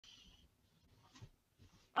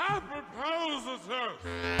I propose a toast.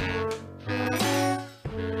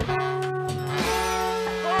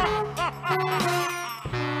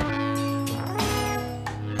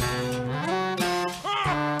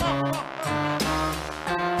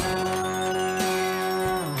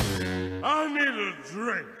 I need a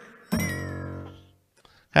drink.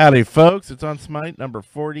 Howdy, folks. It's on Smite number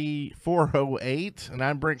 408, and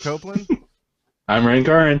I'm Brent Copeland. I'm Ryan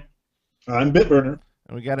Curran. I'm Bitburner.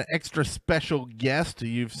 And we got an extra special guest.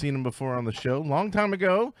 You've seen him before on the show, long time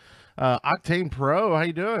ago. Octane Pro, how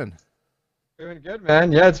you doing? Doing good,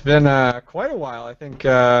 man. Yeah, it's been quite a while. I think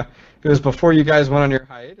it was before you guys went on your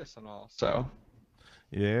hiatus and all. So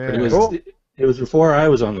Yeah. It was before I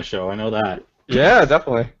was on the show. I know that. yeah,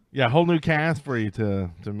 definitely. Yeah, whole new cast for you to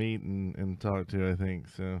meet and talk to, I think.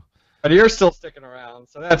 So But you're still sticking around,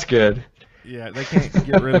 so that's good. yeah, they can't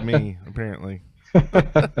get rid of me, apparently.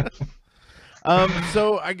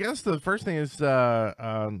 So I guess the first thing is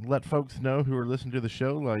let folks know who are listening to the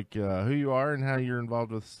show, like who you are and how you're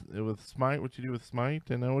involved with Smite, what you do with Smite,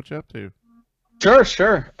 and what you're up to. Sure. So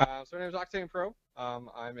my name is Octane Pro.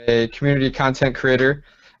 I'm a community content creator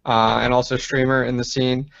and also streamer in the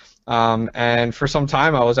scene. And for some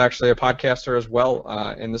time, I was actually a podcaster as well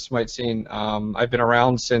in the Smite scene. I've been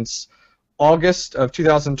around since August of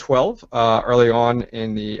 2012, early on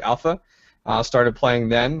in the alpha. Started playing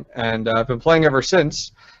then, and I've been playing ever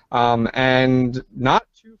since. And not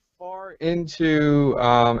too far into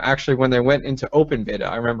actually when they went into open beta.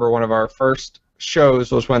 I remember one of our first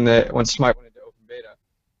shows was when Smite went into open beta.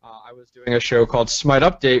 I was doing a show called Smite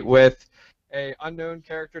Update with a unknown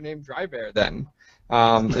character named Drybear then.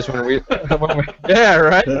 Is when we yeah,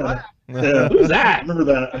 right? Yeah. Who's that? I remember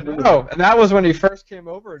that. Oh, and that was when he first came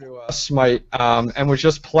over to Smite and was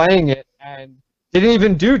just playing it and didn't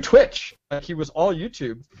even do Twitch. Like, he was all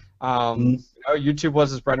YouTube. You know, YouTube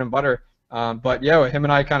was his bread and butter. But yeah, him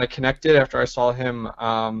and I kind of connected after I saw him,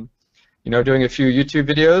 you know, doing a few YouTube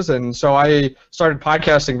videos, and so I started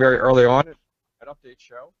podcasting very early on at Update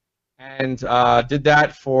Show, and did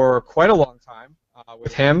that for quite a long time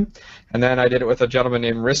with him, and then I did it with a gentleman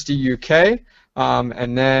named Risty UK,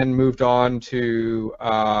 and then moved on to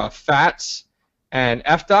Fats and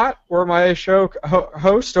FDOT were my show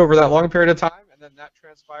host over that long period of time. And then that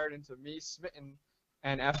transpired into me, Smitten,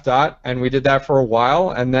 and FDOT, and we did that for a while.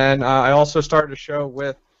 And then I also started a show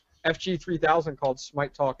with FG3000 called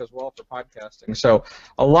Smite Talk as well for podcasting. So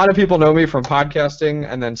a lot of people know me from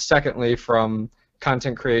podcasting, and then secondly from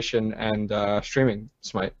content creation and streaming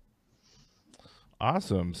Smite.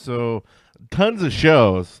 Awesome. So tons of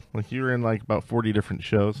shows. Like you were in like about 40 different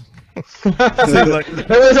shows. It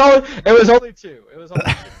was only two.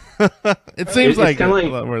 It seems like a kinda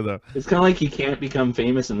lot more though. It's kind of like you can't become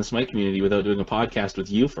famous in the Smite community without doing a podcast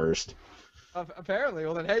with you first. Apparently,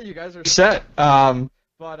 well then, hey, you guys are set. Yeah,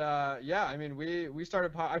 I mean, I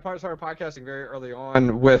started podcasting very early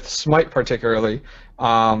on with Smite particularly,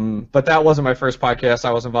 but that wasn't my first podcast.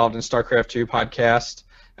 I was involved in StarCraft 2 podcast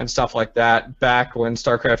and stuff like that back when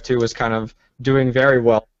StarCraft 2 was kind of doing very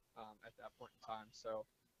well at that point in time. So,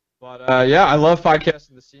 but yeah, I love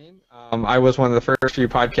podcasting the scene. I was one of the first few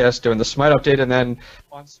podcasts doing the Smite update, and then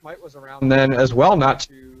On Smite was around then as well, not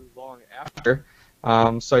too long after.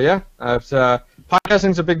 So yeah,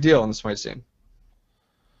 podcasting's a big deal in the Smite scene.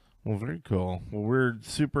 Well, very cool. Well, we're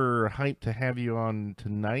super hyped to have you on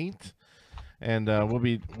tonight, and we'll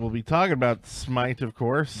be talking about Smite, of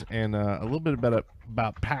course, and a little bit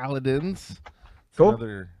about Paladins. It's Cool.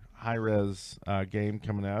 Another high-res game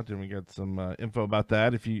coming out, and we got some info about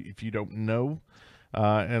that if you don't know.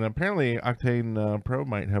 And apparently, Octane Pro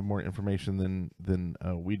might have more information than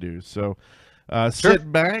we do. So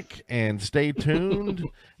sit back and stay tuned,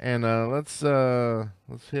 and let's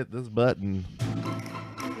hit this button.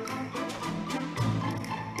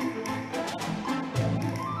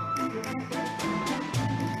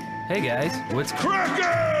 Hey guys, what's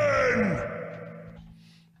Kraken!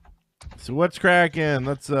 So what's cracking?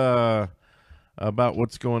 Let's about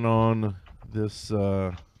what's going on this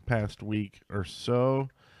past week or so.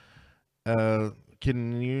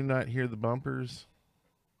 Can you not hear the bumpers?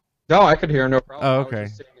 No, I could hear, no problem. Oh, okay.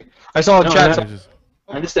 I saw a No, chat. no.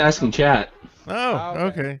 I'm just asking chat. Oh,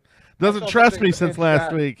 Okay. okay. Doesn't saw trust something me since in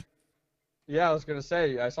last chat. week. Yeah, I was going to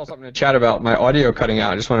say, I saw something in chat about my audio cutting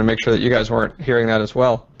out. I just want to make sure that you guys weren't hearing that as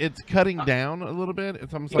well. It's cutting down a little bit.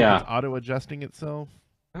 It's almost like Yeah. it's auto-adjusting itself.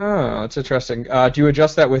 Oh, that's interesting. Do you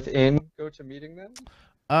adjust that within GoToMeeting then?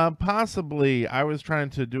 Possibly. I was trying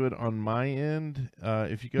to do it on my end.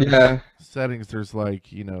 If you go Yeah. to settings, there's like,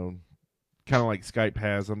 kind of like Skype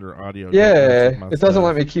has under audio. Yeah, My it doesn't stuff.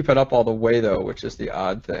 let me keep it up all the way though, which is the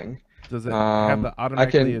odd thing. Does it have the I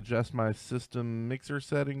automatically can adjust my system mixer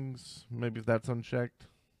settings? Maybe if that's unchecked.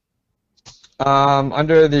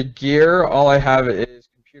 under the gear, all I have is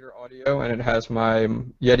computer audio, and it has my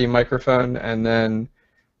Yeti microphone, and then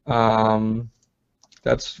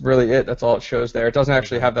that's really it. That's all it shows there. It doesn't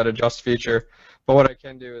actually have that adjust feature. But what I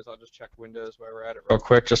can do is I'll just check Windows while we're at it real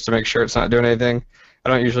quick, just to make sure it's not doing anything. I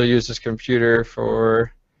don't usually use this computer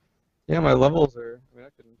for. Yeah, my levels are. I mean,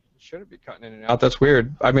 shouldn't be cutting in and out. That's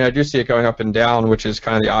weird. I mean, I do see it going up and down, which is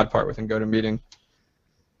kind of the odd part within GoToMeeting.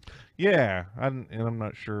 Yeah, and I'm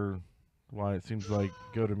not sure why it seems like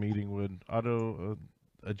GoToMeeting would auto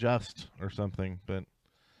adjust or something, but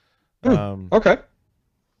Okay.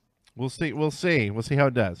 we'll see. We'll see how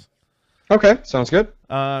it does. Okay, sounds good.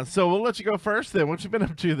 So we'll let you go first then. What you been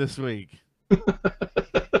up to this week?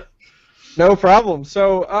 No problem.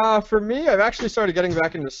 So for me, I've actually started getting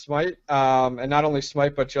back into Smite, and not only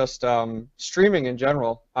Smite, but just streaming in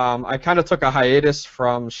general. I kind of took a hiatus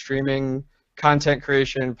from streaming, content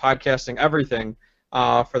creation, podcasting, everything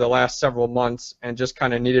for the last several months, and just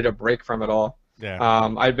kind of needed a break from it all. Yeah.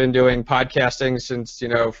 I've been doing podcasting since,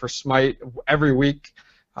 for Smite every week.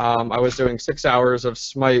 I was doing 6 hours of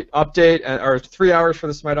Smite update, or 3 hours for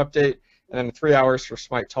the Smite update, and then 3 hours for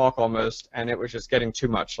Smite talk almost, and it was just getting too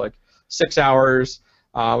much. Like 6 hours,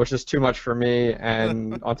 which is too much for me,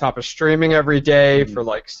 and on top of streaming every day for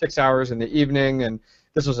like 6 hours in the evening, and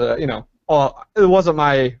this was it wasn't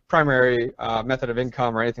my primary method of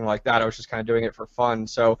income or anything like that. I was just kind of doing it for fun.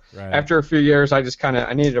 So after a few years, I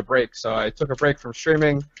needed a break. So I took a break from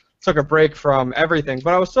streaming, took a break from everything,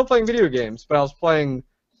 but I was still playing video games, but I was playing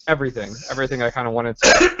everything I kind of wanted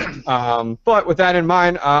to. But with that in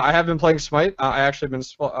mind, I have been playing Smite. I actually been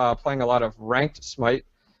playing a lot of ranked Smite,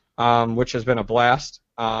 which has been a blast,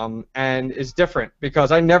 and is different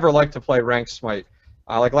because I never like to play ranked Smite.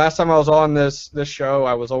 Like last time I was on this show,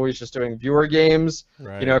 I was always just doing viewer games,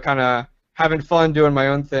 kind of having fun doing my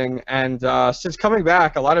own thing. And since coming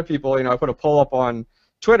back, a lot of people, I put a poll up on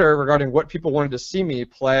Twitter regarding what people wanted to see me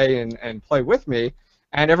play and play with me,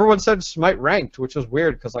 and everyone said Smite ranked, which was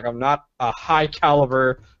weird because like I'm not a high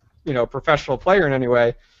caliber, professional player in any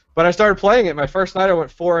way. But I started playing it. My first night I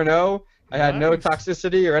went 4-0. I had no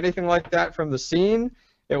toxicity or anything like that from the scene.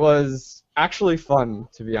 It was actually fun,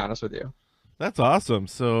 to be honest with you. That's awesome.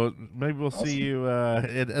 So maybe we'll see you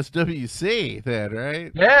at SWC then,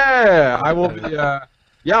 right? Yeah, I will be.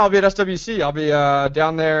 I'll be at SWC. I'll be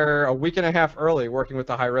down there a week and a half early, working with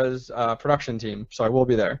the high res production team. So I will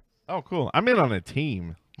be there. Oh, cool. I'm in on a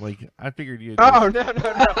team. Like I figured you'd. Oh no.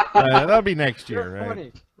 That'll be next year, You're right?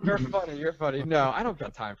 funny. You're funny. No, I don't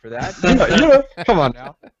got time for that. Come on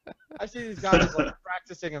now. I see these guys like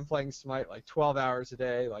practicing and playing Smite like 12 hours a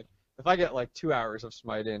day. Like if I get like 2 hours of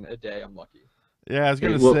Smite in a day, I'm lucky. Yeah, I was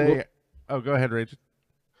gonna say. Oh, go ahead, Rachel.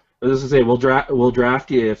 I was gonna say we'll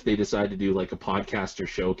draft you if they decide to do like a podcaster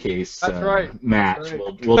showcase match. That's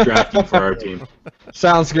right. We'll draft you for our team.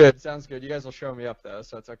 Sounds good. You guys will show me up though,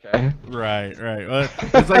 so it's okay. Right. Well,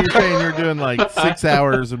 it's like you're saying you're doing like 6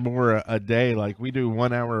 hours and more a day. Like we do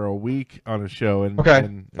 1 hour a week on a show, and we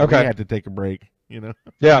had to take a break. Yeah.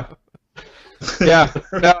 Yeah.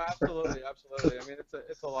 No, absolutely. I mean,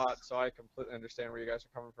 it's a lot, so I completely understand where you guys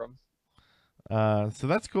are coming from. So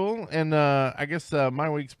that's cool, and I guess my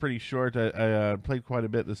week's pretty short. I played quite a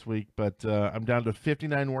bit this week, but I'm down to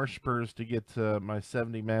 59 worshipers to get my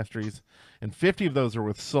 70 masteries, and 50 of those are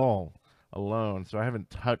with Sol alone, so I haven't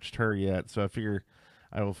touched her yet. So I figure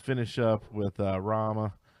I will finish up with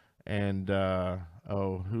Rama, and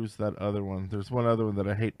who's that other one? There's one other one that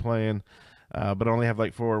I hate playing, but I only have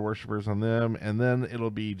like 4 worshipers on them, and then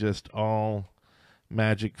it'll be just all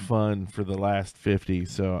magic fun for the last 50.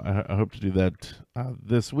 So I hope to do that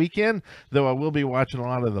this weekend, though I will be watching a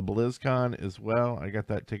lot of the BlizzCon as well. I got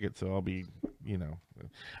that ticket, so I'll be,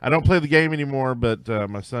 I don't play the game anymore, but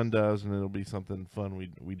my son does, and it'll be something fun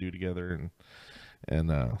we do together, and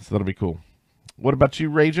so that'll be cool. What about you,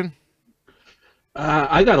 Ragin?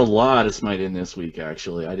 I got a lot of Smite in this week,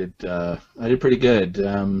 actually. I did pretty good.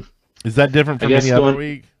 Is that different from any other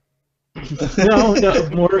week? No,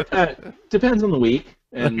 more. Depends on the week,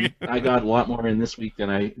 and I got a lot more in this week than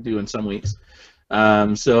I do in some weeks.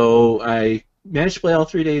 So I managed to play all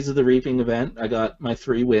 3 days of the Reaping event. I got my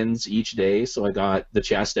 3 wins each day, so I got the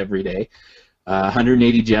chest every day.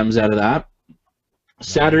 180 gems out of that.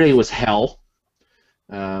 Saturday was hell.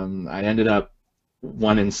 I ended up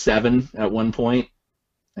 1-7 at one point,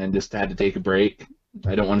 and just had to take a break.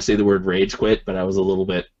 I don't want to say the word rage quit, but I was a little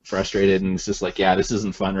bit frustrated, and it's just like, yeah, this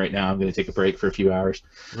isn't fun right now. I'm going to take a break for a few hours.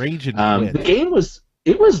 Rage and quit. The game was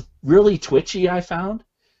really twitchy, I found,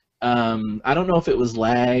 I don't know if it was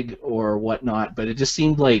lag or whatnot, but it just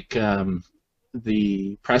seemed like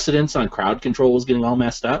the precedence on crowd control was getting all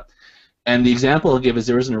messed up. And the example I'll give is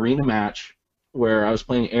there was an arena match where I was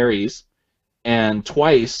playing Ares, and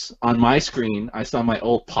twice on my screen I saw my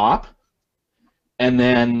ult pop, and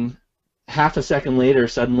then half a second later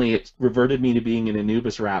suddenly it reverted me to being in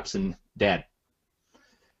Anubis Wraps and dead.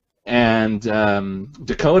 And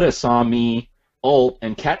Dakota saw me ult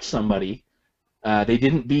and catch somebody. They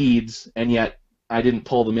didn't beads, and yet I didn't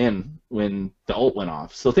pull them in when the ult went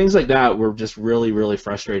off. So things like that were just really, really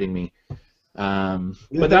frustrating me.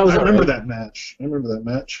 But that was I remember that match. I remember that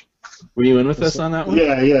match. Were you in with us on that one?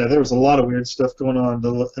 Yeah, yeah. There was a lot of weird stuff going on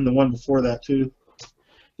in the one before that too.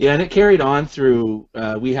 Yeah, and it carried on through.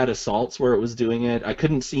 We had assaults where it was doing it. I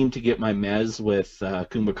couldn't seem to get my mez with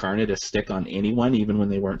Kumbhakarna to stick on anyone, even when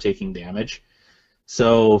they weren't taking damage.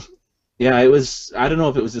 So, yeah, it was. I don't know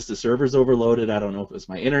if it was just the servers overloaded. I don't know if it was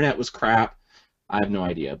my internet was crap. I have no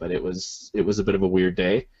idea, but it was a bit of a weird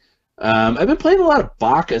day. I've been playing a lot of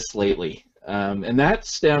Bacchus lately, and that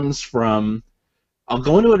stems from. I'll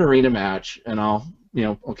go into an arena match and I'll,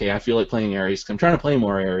 okay, I feel like playing Ares. I'm trying to play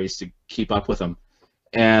more Ares to keep up with them.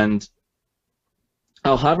 And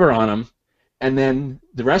I'll hover on them, and then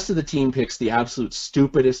the rest of the team picks the absolute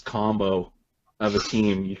stupidest combo of a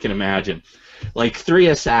team you can imagine. Like 3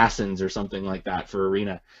 assassins or something like that for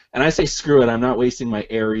arena. And I say, screw it, I'm not wasting my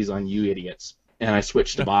Ares on you idiots. And I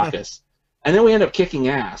switch to Bacchus. And then we end up kicking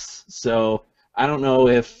ass. So I don't know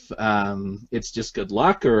if it's just good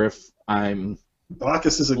luck or if I'm...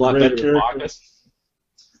 Bacchus is a lot great better with character. Bacchus.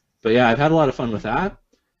 But yeah, I've had a lot of fun with that.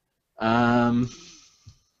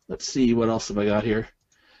 Let's see, what else have I got here?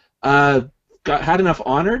 Had enough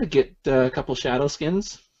honor to get a couple shadow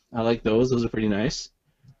skins. I like those. Those are pretty nice.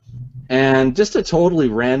 And just a totally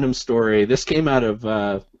random story. This came out of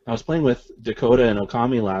I was playing with Dakota and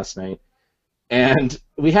Okami last night, and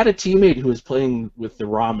we had a teammate who was playing with the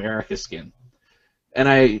Raw America skin. And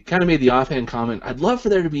I kind of made the offhand comment, I'd love for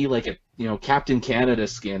there to be like a Captain Canada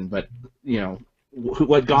skin, but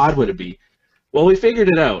what god would it be? Well, we figured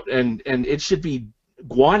it out, and it should be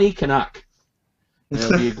Guani Canuck. And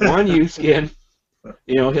it'll be a Guan Yu skin.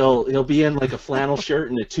 He'll be in like a flannel shirt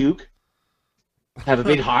and a toque, have a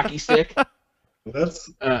big hockey stick. That's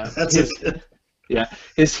Yeah,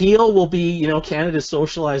 his heel will be Canada's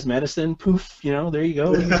socialized medicine. Poof, there you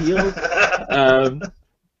go, he's healed.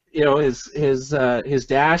 His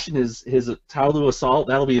dash and his Taolu assault,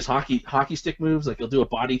 that'll be his hockey stick moves. Like he'll do a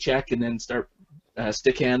body check and then start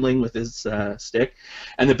stick handling with his stick.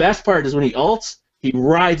 And the best part is when he ults, he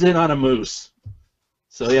rides in on a moose.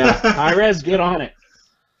 So yeah, high res, get on it.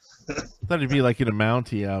 I thought it'd be like in a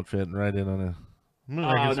Mountie outfit and ride in on a.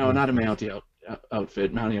 Oh no, not a Mountie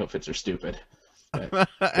outfit. Mountie outfits are stupid. But,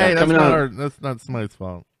 hey, that's not Smite's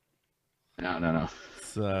fault. No.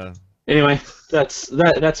 It's, Anyway, that's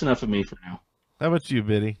enough of me for now. How about you,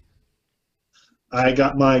 Biddy? I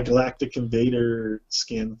got my Galactic Invader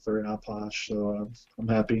skin for Alposh, so I'm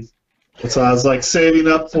happy. So I was like saving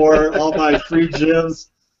up for all my free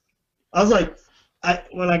gems. I was like,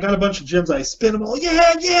 when I got a bunch of gems, I spin them all,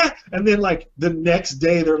 yeah! And then like the next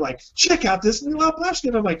day, they're like, check out this new Alposh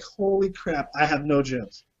skin. I'm like, holy crap, I have no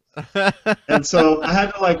gems. And so I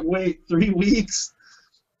had to like wait 3 weeks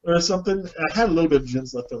or something. I had a little bit of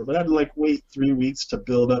gems left over, but I had to like wait 3 weeks to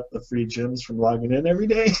build up the free gems from logging in every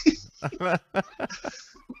day.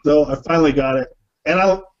 So I finally got it, and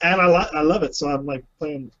I love it. So I'm like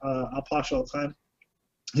playing Alposh all the time.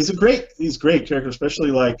 He's a great character,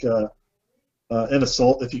 especially like in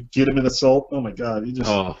Assault. If you get him in Assault, oh my God,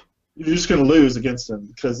 you're just gonna lose against him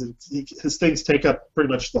because his things take up pretty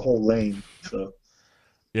much the whole lane. So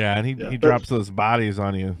yeah, and he drops those bodies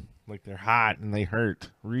on you. Like they're hot and they hurt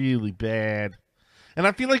really bad, and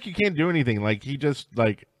I feel like you can't do anything. Like he just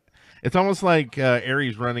like, it's almost like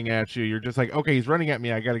Ares running at you. You're just like, okay, he's running at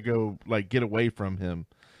me. I got to go like get away from him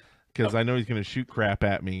because I know he's gonna shoot crap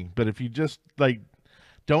at me. But if you just like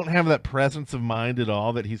don't have that presence of mind at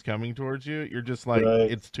all that he's coming towards you, you're just like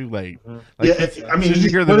it's too late. Like, yeah, I mean, as soon as you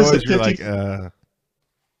hear the noise, you're like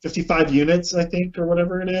 55 units, I think, or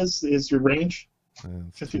whatever it is your range.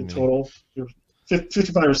 50 total.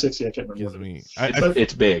 55 or 60, I can't remember.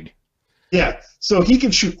 It's big. Yeah, so he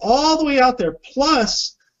can shoot all the way out there,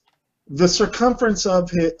 plus the circumference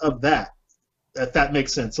of that, if that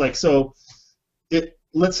makes sense. Like, so,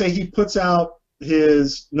 let's say he puts out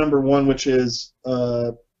his number 1, which is,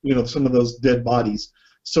 some of those dead bodies.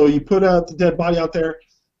 So you put out the dead body out there.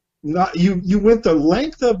 You went the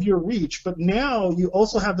length of your reach, but now you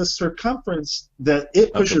also have the circumference that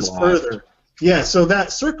it pushes further. Yeah, so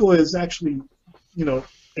that circle is actually,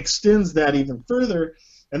 extends that even further,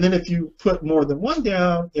 And then if you put more than one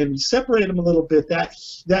down and you separate them a little bit,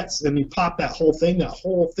 that's and you pop that whole thing.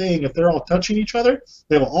 If they're all touching each other,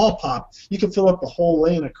 they will all pop. You can fill up the whole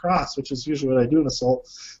lane across, which is usually what I do in Assault,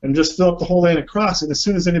 and just fill up the whole lane across. And as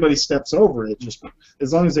soon as anybody steps over it, just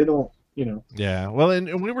as long as they don't, Yeah. Well,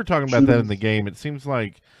 and we were talking about that in the game. It seems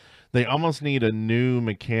like they almost need a new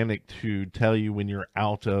mechanic to tell you when you're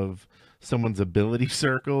out of someone's ability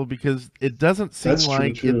circle, because it doesn't seem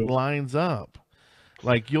like it lines up.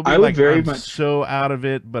 Like you'll be like, I'm so out of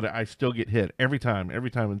it, but I still get hit every time.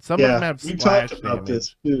 And some of them have splash talked about damage.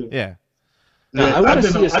 this too. Yeah. I want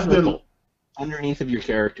to see a circle underneath of your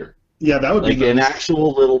character. Yeah, that would be nice. An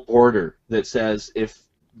actual little border that says if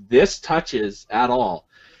this touches at all,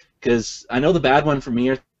 because I know the bad one for me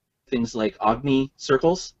are things like Agni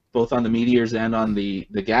circles, both on the meteors and on the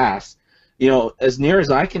gas. As near as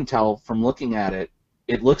I can tell from looking at it,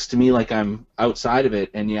 it looks to me like I'm outside of it,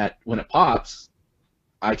 and yet when it pops,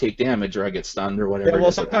 I take damage or I get stunned or whatever. Yeah,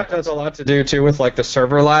 well, sometimes that's a lot to do too with like the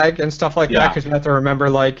server lag and stuff like that, because you have to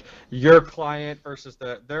remember like your client versus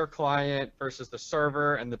their client versus the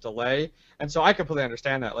server and the delay. And so I completely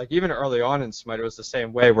understand that. Like even early on in Smite, it was the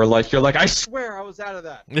same way, where like you're like, I swear I was out of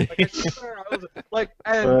that. Like I swear I was like,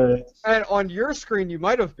 and on your screen you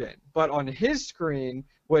might have been, but on his screen,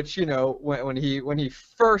 which when he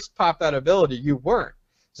first popped that ability, you weren't.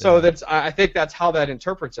 So I think that's how that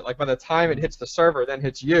interprets it. Like by the time it hits the server, then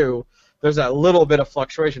hits you, there's that little bit of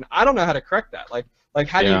fluctuation. I don't know how to correct that. Like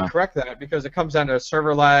how do you correct that? Because it comes down to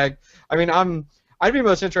server lag. I mean, I'd be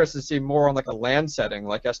most interested to see more on like a LAN setting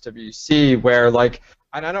like SWC, where like,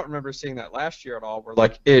 and I don't remember seeing that last year at all, where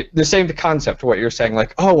like the same concept, what you're saying,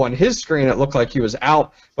 like, oh, on his screen it looked like he was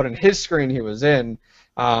out, but on his screen he was in.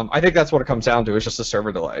 I think that's what it comes down to. It's just a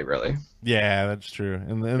server delay, really. Yeah, that's true.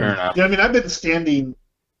 And then, yeah, I mean, I've been standing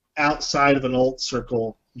outside of an ult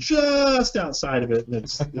circle, just outside of it, and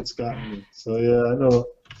it's gotten me. So yeah, I know.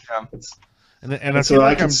 Yeah. And I feel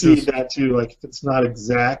like I can see that too. Like if it's not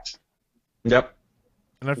exact. Yep.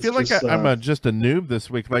 And I feel like I'm just a noob this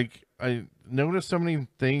week. Like I noticed so many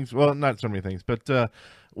things. Well, not so many things, but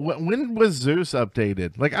when was Zeus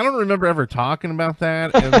updated? Like I don't remember ever talking about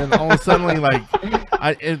that. And then all of a sudden,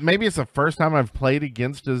 like maybe it's the first time I've played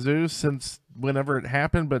against a Zeus since whenever it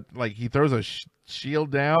happened. But like he throws a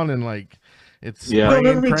shield down and like it's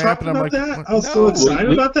spraying crap, and I'm like, that? I was so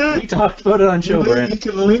excited about that. We talked about it on show. You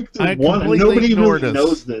can link to one. Nobody really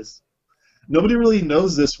knows this. Nobody really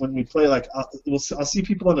knows this when we play. Like I'll see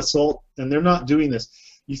people in Assault, and they're not doing this.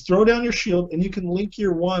 You throw down your shield, and you can link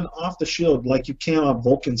your one off the shield like you can on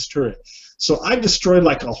Vulcan's turret. So I destroyed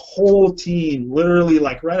like a whole team, literally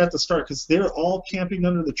like right at the start, because they're all camping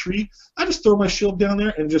under the tree. I just throw my shield down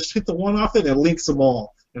there and just hit the one off it, and it links them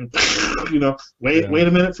all. And wait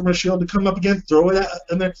a minute for my shield to come up again. Throw it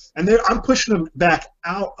in there, and I'm pushing them back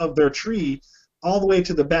out of their tree, all the way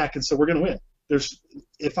to the back, and so we're gonna win.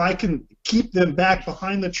 If I can keep them back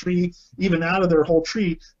behind the tree, even out of their whole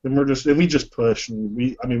tree, then we just push, and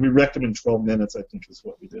we wrecked them in 12 minutes. I think is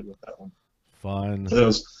what we did with that one. Fun. So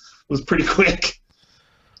it was pretty quick,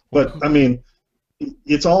 but I mean,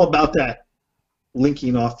 it's all about that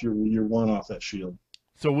linking off your one off that shield.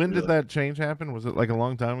 So when did that change happen? Was it like a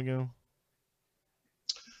long time ago?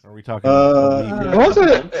 Are we talking? It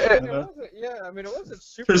wasn't. Yeah, I mean, it wasn't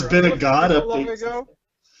super. There's been a God update.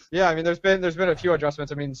 Yeah, I mean, there's been a few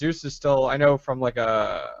adjustments. I mean, Zeus is still, I know from like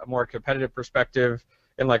a more competitive perspective,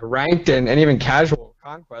 in like ranked and even casual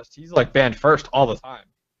conquest, he's like banned first all the time.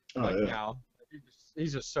 Now,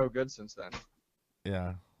 he's just so good since then.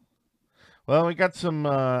 Yeah. Well, we got some,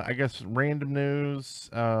 I guess, random news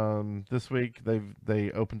this week.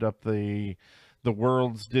 They opened up the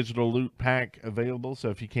Worlds digital loot pack available. So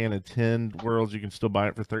if you can't attend Worlds, you can still buy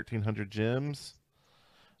it for 1,300 gems.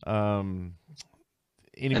 And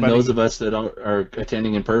those of us that are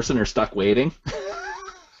attending in person are stuck waiting.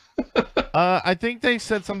 I think they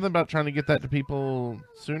said something about trying to get that to people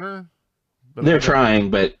sooner. But they're trying,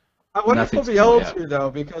 but I wonder if they'll be able to, though,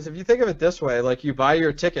 because if you think of it this way, like you buy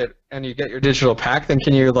your ticket and you get your digital pack, then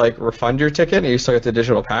can you like refund your ticket and you still get the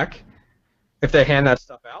digital pack if they hand that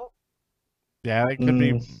stuff out? Yeah, it could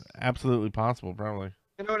be absolutely possible, probably.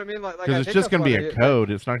 You know what I mean? Like because it's just going to be a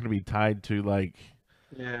code. It's not going to be tied to like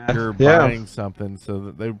you're buying something, so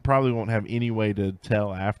that they probably won't have any way to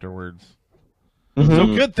tell afterwards. Mm-hmm. So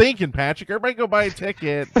good thinking, Patrick. Everybody go buy a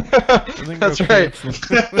ticket. That's right.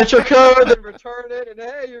 Get your code and return it, and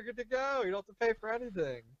hey, you're good to go. You don't have to pay for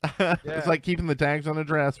anything. It's like keeping the tags on a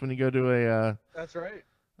dress when you go to a That's right.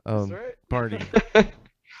 party.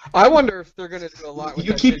 I wonder if they're going to do a lot with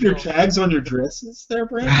you keep your tags on your dresses there,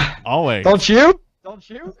 Brad? Always. Don't you?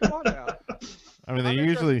 Come on now. I mean, they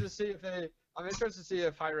usually to see if I'm interested to see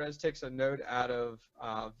if Hi-Rez takes a note out of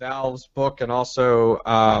Valve's book, and also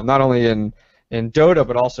not only in Dota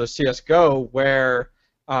but also CS:GO, where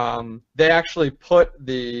they actually put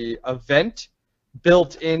the event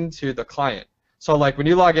built into the client. So like when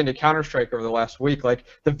you log into Counter-Strike over the last week, like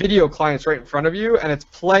the video client's right in front of you and it's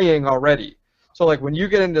playing already. So like when you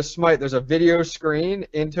get into Smite, there's a video screen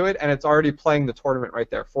into it and it's already playing the tournament right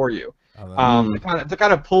there for you. To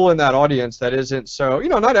kind of pull in that audience that isn't so,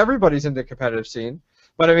 not everybody's in the competitive scene.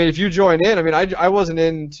 But I mean, if you join in, I mean, I wasn't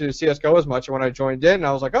into CS:GO as much, and when I joined in,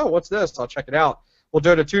 I was like, oh, what's this? I'll check it out. Well,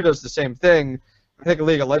 Dota 2 does the same thing. I think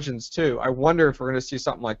League of Legends too. I wonder if we're going to see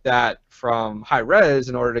something like that from Hi-Rez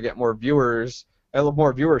in order to get more viewers, a little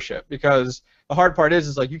more viewership. Because the hard part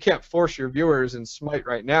is like you can't force your viewers in Smite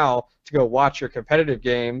right now to go watch your competitive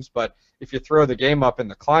games. But if you throw the game up in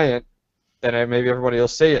the client, then maybe everybody will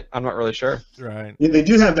see it. I'm not really sure. Right. Yeah, they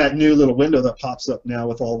do have that new little window that pops up now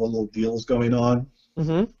with all the little deals going on,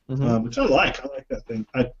 which I like. I like that thing.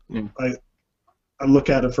 I look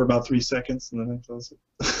at it for about 3 seconds and then I close it.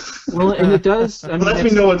 Well, and it does. I mean, it lets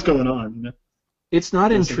me know what's going on. It's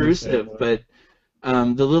not Yes, intrusive, but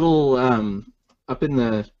the little up in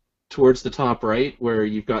the towards the top right, where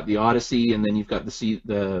you've got the Odyssey and then you've got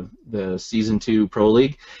the Season 2 Pro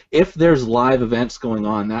League. If there's live events going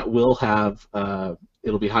on, that will have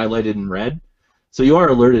it'll be highlighted in red, so you are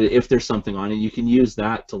alerted if there's something on, and you can use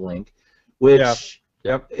that to link. Which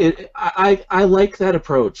I like that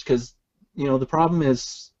approach because the problem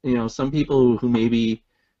is some people who maybe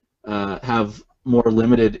have more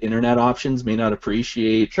limited internet options may not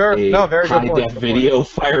appreciate a high-def video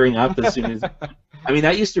firing up as soon as. I mean,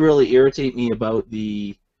 that used to really irritate me about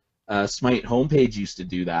the Smite homepage used to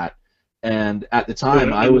do that. And at the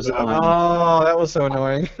time, I was on... Oh, that was so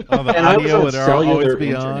annoying. Oh, the audio would always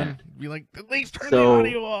be on. Be like, at least turn the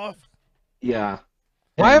audio off. Yeah.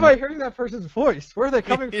 Why am I hearing that person's voice? Where are they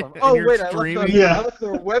coming from? Oh, wait, I left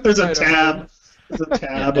their website. There's a tab. There's a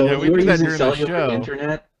tab. We You're did that using during the cellular show.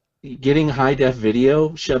 internet. Getting high-def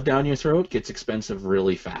video shoved down your throat gets expensive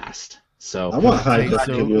really fast. So I want high-def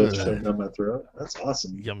so video good. shoved down my throat. That's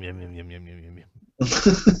awesome. Yum, yum, yum, yum, yum, yum, yum.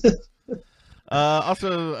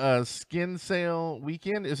 Also, skin sale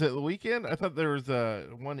weekend. Is it the weekend? I thought there was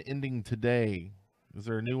one ending today. Is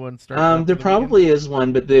there a new one starting? There probably is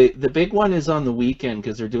one, but the big one is on the weekend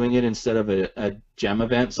because they're doing it instead of a gem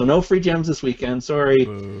event. So no free gems this weekend. Sorry.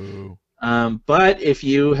 Boo. But if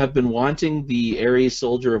you have been wanting the Ares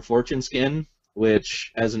Soldier of Fortune skin,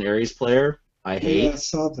 which as an Ares player I hate. Yeah, I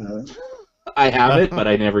saw that. I have it, but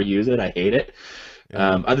I never use it. I hate it.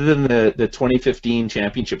 Other than the 2015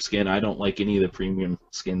 championship skin, I don't like any of the premium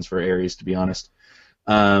skins for Ares, to be honest.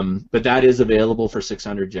 But that is available for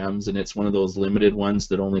 600 gems, and it's one of those limited ones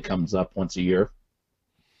that only comes up once a year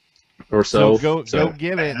or so. Go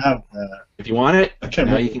get it. I have that. If you want it, I can't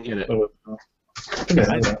now remember. you can get it.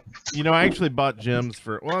 I actually bought gems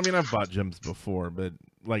for. Well, I mean, I've bought gems before, but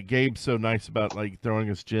like Gabe's so nice about like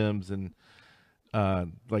throwing us gems, and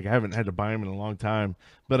like I haven't had to buy them in a long time.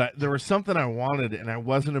 But there was something I wanted, and I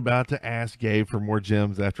wasn't about to ask Gabe for more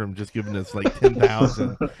gems after I'm just giving us like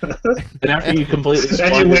 10,000. And after you completely And you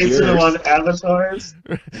squandered wasted them yours, on avatars?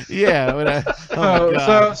 Yeah. Oh my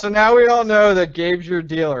God. So now we all know that Gabe's your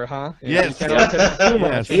dealer, huh? Yes. You cannot take too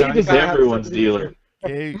much. Yes. You know, Gabe you is gotta have everyone's some- dealer.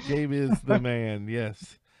 Gabe is the man,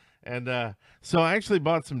 yes. And so I actually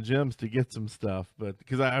bought some gems to get some stuff, but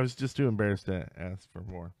because I was just too embarrassed to ask for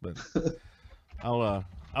more. But I'll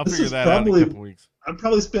This figure is that out in a probably- couple weeks. I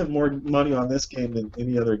probably spent more money on this game than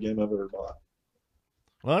any other game I've ever bought.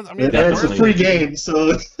 Well, I mean, And it's a definitely. free game,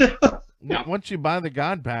 so once you buy the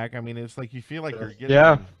God Pack, I mean, it's like you feel like you're getting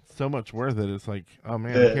Yeah. so much worth it. It's like, oh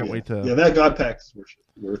man, I can't wait to. Yeah, that God Pack is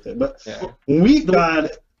worth it. But Yeah. when we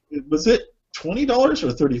got, was it $20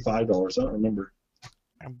 or $35? I don't remember.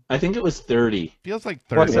 I think it was 30. Feels like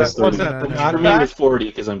What's 30. that- what's that, the For God me, it pack? was 40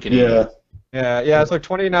 because I'm Canadian. Yeah, it's like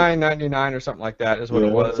 $29.99 or something like that is what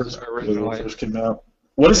it was when it originally. first came out.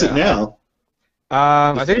 What is it now?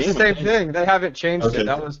 I think it's the same, same I think. thing. They haven't changed Okay. it.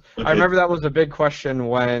 That was Okay. I remember that was a big question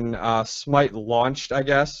when Smite launched. I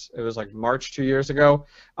guess it was like March 2 years ago.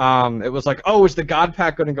 It was like, oh, is the God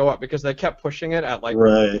Pack going to go up because they kept pushing it at like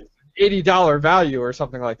Right. $80 value or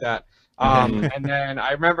something like that. And then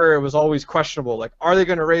I remember it was always questionable. Like, are they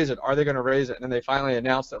going to raise it? Are they going to raise it? And then they finally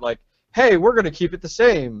announced that like, hey, we're going to keep it the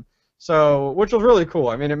same. So, which was really cool.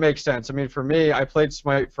 I mean, it makes sense. I mean, for me, I played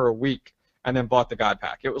Smite for a week and then bought the God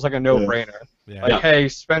Pack. It was like a no-brainer. Yeah. Like, hey,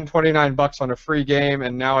 spend $29 on a free game,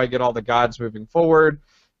 and now I get all the gods moving forward.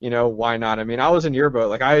 You know, why not? I mean, I was in your boat.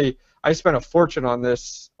 Like, I spent a fortune on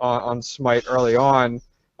this on Smite early on.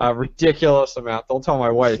 a ridiculous amount. Don't tell my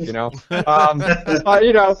wife, you know. And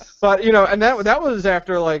that was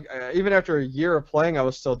after like even after a year of playing, I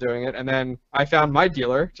was still doing it, and then I found my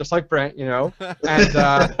dealer, just like Brent, you know, and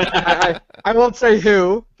I won't say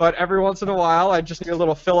who, but every once in a while I just do a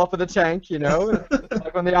little fill up of the tank, you know,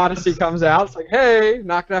 like when the Odyssey comes out, it's like, hey,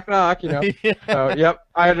 knock, knock, knock, you know. Yeah. So yep,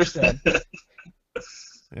 I understand.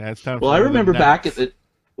 Yeah, it's time. Well, for I the remember back next. at the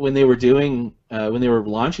when they were doing when they were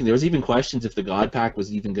launching, there was even questions if the God Pack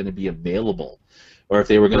was even going to be available, or if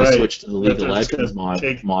they were going to Right. switch to the League of That's Legends gonna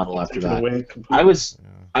take- model after take it that. away completely.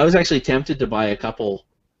 I was actually tempted to buy a couple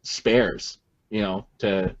spares, you know,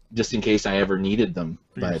 to just in case I ever needed them,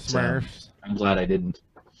 For your but Smurfs. I'm glad I didn't.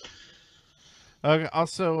 Okay,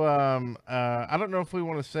 also, I don't know if we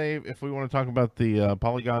want to talk about the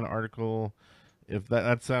Polygon article. If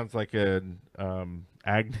that sounds like a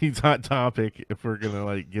Agnes hot topic, if we're gonna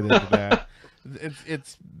like get into that,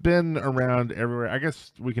 it's been around everywhere. I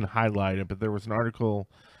guess we can highlight it, but there was an article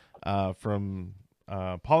from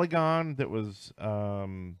Polygon that was,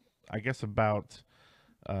 I guess about.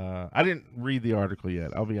 I didn't read the article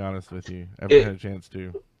yet. I'll be honest with you. I haven't had a chance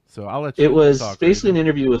to, so I'll let you. It was talk, basically an Raven.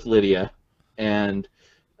 interview with Lydia, and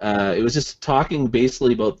it was just talking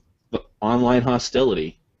basically about the online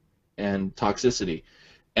hostility and toxicity,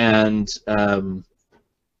 and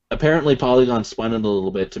apparently Polygon spun it a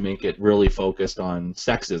little bit to make it really focused on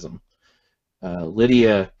sexism.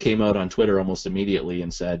 Lydia came out on Twitter almost immediately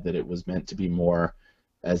and said that it was meant to be more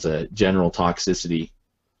as a general toxicity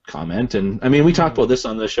comment, and I mean we talk about this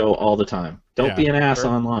on the show all the time. Don't Yeah, be an ass sure.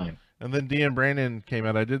 online. And then Dean Brandon came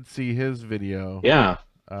out. I did see his video. Yeah,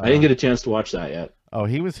 I didn't get a chance to watch that yet. Oh,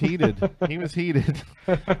 he was heated. He was heated.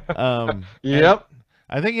 Yep.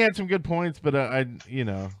 I think he had some good points, but I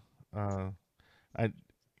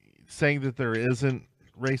saying that there isn't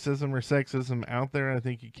racism or sexism out there, I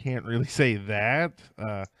think you can't really say that.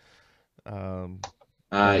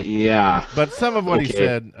 Yeah. But some of what he Okay.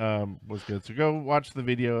 said was good. So go watch the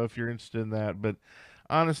video if you're interested in that. But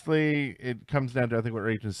honestly, it comes down to, I think, what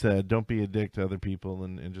Rachel said. Don't be a dick to other people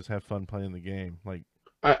and just have fun playing the game. Like,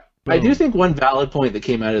 I do boom. think one valid point that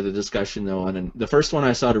came out of the discussion, though, and the first one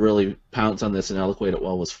I saw to really pounce on this and eloquate it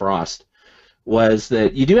well was Frost, was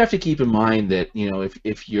that you do have to keep in mind that, you know,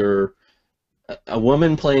 if you're a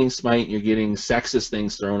woman playing Smite and you're getting sexist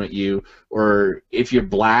things thrown at you, or if you're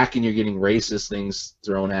black and you're getting racist things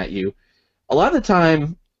thrown at you, a lot of the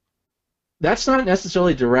time that's not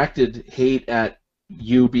necessarily directed hate at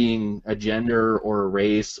you being a gender or a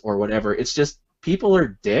race or whatever. It's just people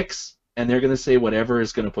are dicks and they're going to say whatever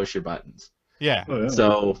is going to push your buttons. Yeah. Oh, yeah.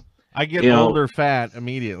 So I get You know- old or fat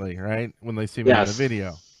immediately, right? When they see me in a Yes.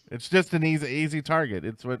 video. It's just an easy target.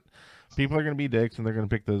 It's what people are going to be dicks, and they're going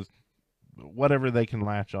to pick those whatever they can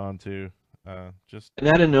latch on to. Just and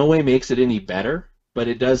that in no way makes it any better, but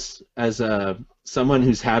it does as someone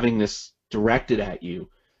who's having this directed at you.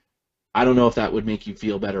 I don't know if that would make you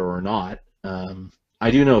feel better or not.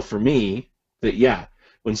 I do know for me that, yeah,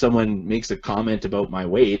 when someone makes a comment about my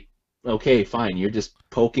weight, okay, fine, you're just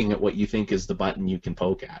poking at what you think is the button you can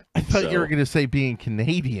poke at. I thought So- you were going to say being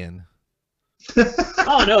Canadian.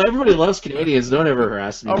 Oh, no, everybody loves Canadians. Don't ever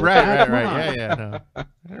harass me. Oh, with right, that. right, Come right. on. Yeah, no.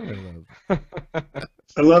 Everybody loves it.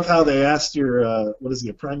 I love how they asked your what is he,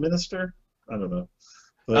 a prime minister? I don't know.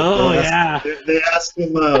 But Oh, they asked, yeah. They asked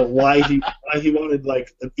him why he wanted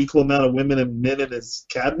like an equal amount of women and men in his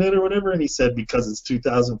cabinet or whatever, and he said because it's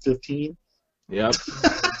 2015. Yep.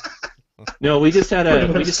 No, we just had Pretty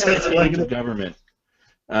a much sounds like change of it. government.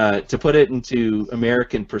 To put it into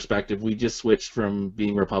American perspective, we just switched from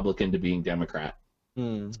being Republican to being Democrat.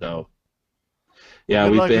 Hmm. So, yeah,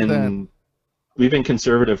 Good luck with we've been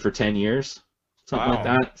conservative for 10 years, something like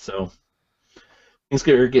Wow. that. So things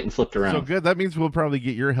are getting flipped around. So good. That means we'll probably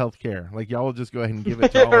get your health care. Like, y'all will just go ahead and give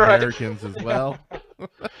it to all Right. Americans as well.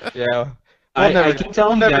 Yeah. I We'll never- keep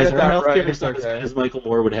telling we'll you never guys, get our that healthcare right. is not as Okay. good as Michael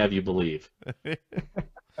Moore would have you believe.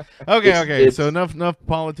 Okay. It's- So enough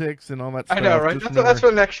politics and all that stuff. I know, right? Just That's more-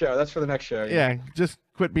 for the next show. That's for the next show. Yeah, just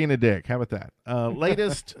quit being a dick. How about that?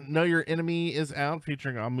 Latest Know Your Enemy is out,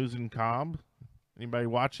 featuring Amuzin Cobb. Anybody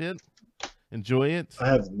watch it? Enjoy it? I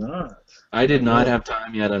have not. I did not have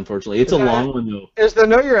time yet, unfortunately. It's a Is that- long one, though. Is the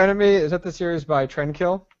Know Your Enemy? Is that the series by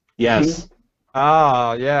Trendkill? Yes.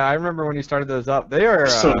 Ah, yeah. I remember when you started those up. They are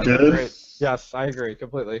So they're good. Great. Yes, I agree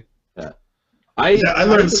completely. I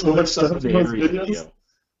learned so looked much stuff up the from those Avery videos. video.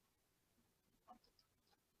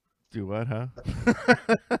 Do what, huh?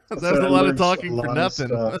 So There's I a lot of learned talking a for lot of nothing.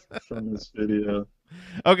 stuff from this video.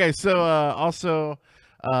 Okay, so also,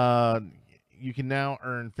 you can now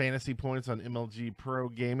earn fantasy points on MLG Pro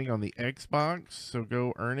Gaming on the Xbox. So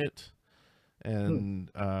go earn it, and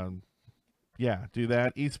Yeah, do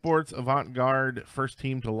that. Esports Avant-Garde, first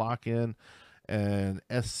team to lock in an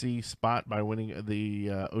SC spot by winning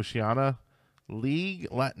the Oceania League.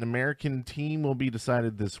 Latin American team will be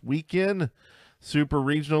decided this weekend. Super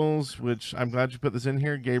Regionals, which I'm glad you put this in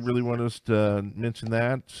here. Gabe really wanted us to mention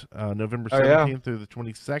that. November 17th through the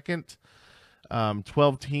 22nd.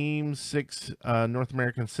 12 teams, 6 North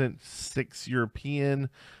American, 6 European.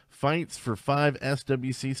 Fights for 5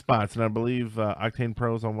 SWC spots, and I believe Octane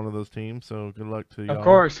Pro is on one of those teams. So good luck to you. Of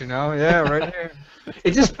course, yeah, right here.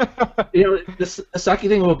 It just, the sucky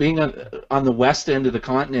thing about being on the west end of the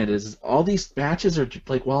continent is all these matches are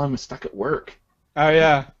like while I'm stuck at work. Oh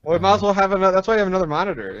yeah, well, we might as well have another. That's why you have another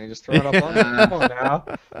monitor, and you just throw it up on. Come on now,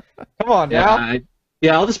 come on now.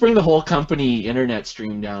 Yeah, I'll just bring the whole company internet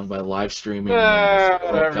stream down by live streaming.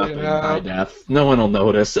 High def. No one will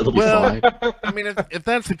notice. It'll be fine. I mean, if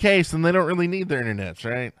that's the case, then they don't really need their internets,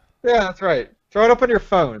 right? Yeah, that's right. Throw it up on your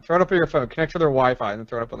phone. Throw it up on your phone. Connect to their Wi-Fi and then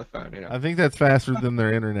throw it up on the phone. I think that's faster than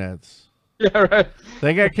their internets. Yeah, right.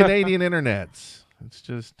 They got Canadian internets. It's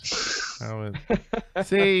just how it.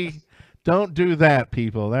 See, don't do that,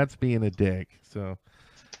 people. That's being a dick. So,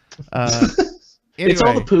 anyway. It's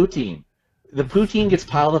all the poutine. The poutine gets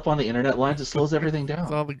piled up on the internet lines. It slows everything down.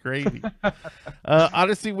 It's all the gravy.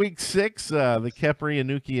 Odyssey Week 6, the Khepri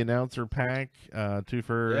Anuki announcer pack, 2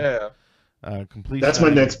 for completion. That's my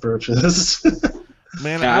next purchase.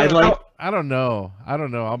 Man, I don't know.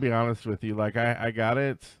 I'll be honest with you. Like I got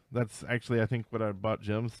it. That's actually I think what I bought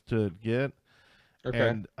gems to get. Okay.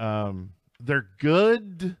 And they're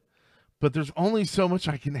good, but there's only so much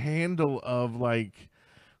I can handle of like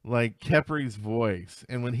Khepri's voice,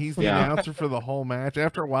 and when he's the announcer for the whole match,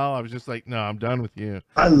 after a while I was just like, no, I'm done with you.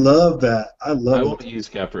 I love that. I won't use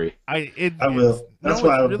Khepri. I will. That's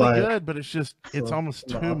why I would really buy good, it. but it's just almost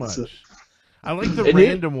too much. I like the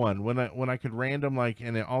random one when I could random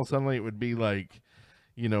and all suddenly it would be like,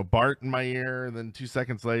 Bart in my ear, and then 2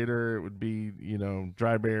 seconds later it would be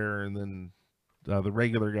Dry Bear, and then the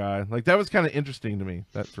regular guy. Like that was kind of interesting to me.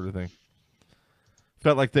 That sort of thing.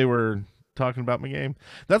 Felt like they were talking about my game.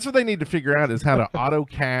 That's what they need to figure out is how to auto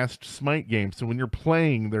cast Smite games. So when you're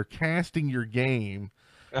playing, they're casting your game.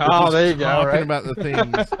 Oh, there you go. Talking right? about the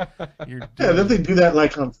things you're doing. Yeah, don't they do that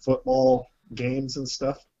on football games and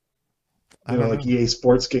stuff? Like EA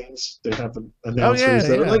Sports games. They have announcers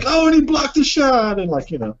that are like, "Oh, and he blocked a shot," and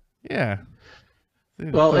Yeah.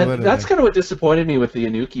 Well, and that's kind of what disappointed me with the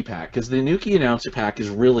Anuki pack, because the Anuki announcer pack is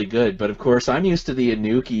really good, but of course I'm used to the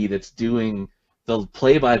Anuki that's doing the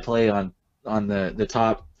play-by-play on the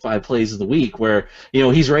top 5 plays of the week, where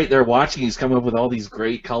he's right there watching. He's coming up with all these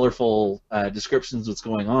great, colorful descriptions of what's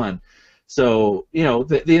going on. So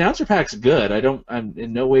the announcer pack's good. I'm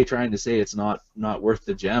in no way trying to say it's not worth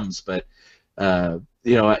the gems, but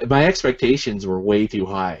my expectations were way too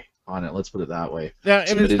high on it. Let's put it that way. Yeah,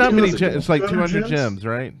 and it's not many gems. It's like 200 gems,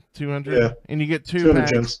 right? 200. Yeah. And you get 2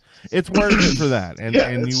 packs. Gems. It's worth it for that. And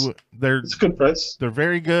it's a good price. They're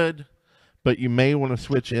very good. But you may want to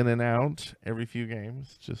switch in and out every few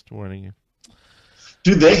games. Just warning you.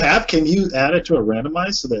 Do they have? Can you add it to a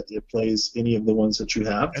randomize so that it plays any of the ones that you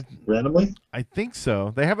have randomly? I think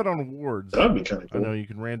so. They have it on awards. That would be kind of cool. I know you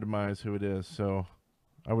can randomize who it is. So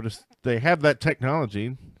I would just. They have that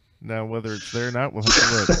technology. Now whether it's there or not, we'll have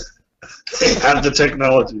to look. They have the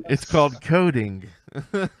technology. It's called coding.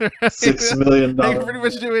 $6 million. They can pretty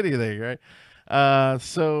much do anything, right?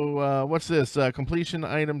 So what's this? Completion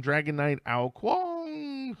item Dragon Knight Ao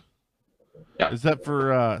Kuang. Yeah. Is that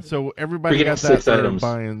for so everybody We're got that 6 for items.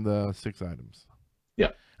 buying the 6 items. Yeah.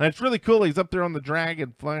 And it's really cool. He's up there on the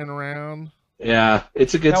dragon flying around. Yeah,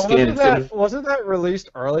 it's a good Now, skin. wasn't that released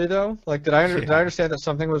early though? Like, did I understand that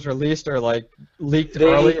something was released or leaked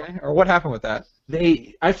early, or what happened with that?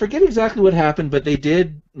 I forget exactly what happened, but they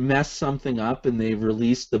did mess something up, and they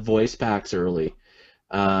released the voice packs early.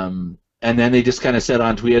 And then they just kind of said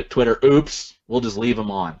on Twitter, "Oops, we'll just leave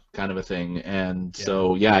them on," kind of a thing. And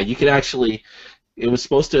so, you could actually. It was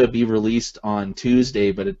supposed to be released on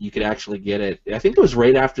Tuesday, but you could actually get it. I think it was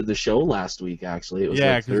right after the show last week. Actually, it was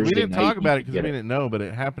because we Thursday didn't night, talk about it because you we could get didn't know, but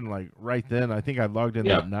it happened right then. I think I logged in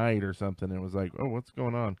that night or something, and it was like, "Oh, what's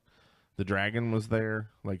going on?" The dragon was there,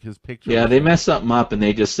 his picture. Yeah, they messed something up, and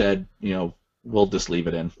they just said, we'll just leave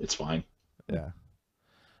it in. It's fine. Yeah.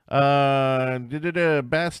 Bastet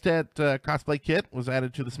cosplay kit was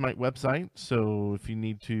added to the Smite website, so if you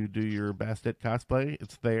need to do your Bastet cosplay,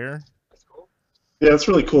 it's there. Yeah, it's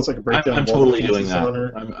really cool. It's like a breakdown. I'm totally doing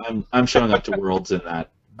that. I'm showing up to Worlds in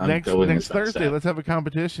that. Next Thursday, let's have a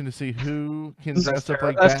competition to see who can dress up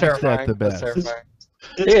like That's Bastet terrifying. the best. That's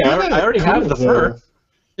terrifying. I already have the fur.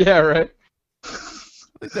 Yeah, right. I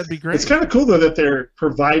think that'd be great. It's kind of cool though that they're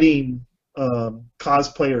providing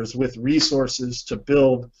cosplayers with resources to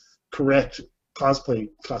build correct cosplay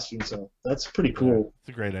costumes. So that's pretty cool. It's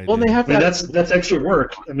a great idea. Well, they have I mean, that. that's extra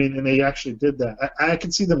work. I mean, and they actually did that. I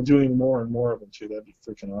can see them doing more and more of them too. That'd be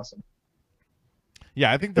freaking awesome.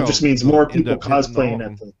 Yeah, I think It just means more they'll end people up hitting all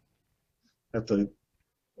cosplaying of at the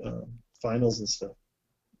finals and stuff.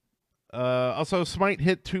 Also, Smite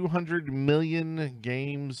hit 200 million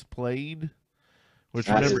games played, which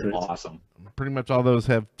That is remember, awesome. pretty much all those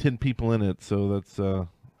have 10 people in it, so that's a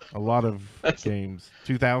lot of games.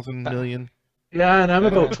 2,000 million. Yeah, and I'm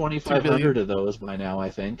about 2 2,500 of those by now, I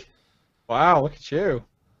think. Wow, look at you.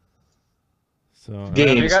 So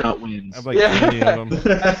Games, got- not I wins. have like Yeah. 20 of them.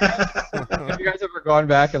 Have you guys ever gone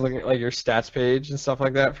back and looked at like your stats page and stuff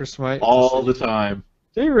like that for Smite? All the time.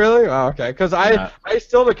 Do you really? Oh, okay. Because Yeah. I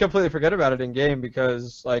still completely forget about it in game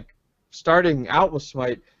because like starting out with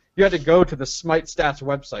Smite, you had to go to the Smite stats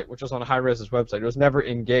website, which was on Hi-Res's website. It was never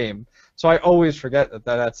in game, so I always forget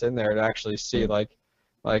that's in there to actually see like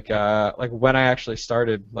when I actually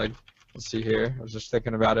started. Like, let's see here. I was just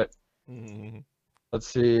thinking about it. Let's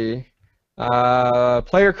see.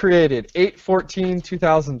 Player created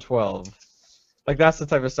 8/14/2012. Like that's the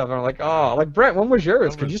type of stuff. I'm like, oh, like Brent, when was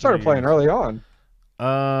yours? That Because was you started 3 playing years. early on.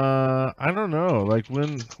 I don't know. Like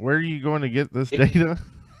where are you going to get this data?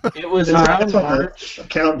 It was It's around on March.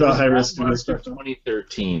 account.highrisk March of stuff.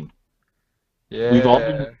 2013. Yeah. We've all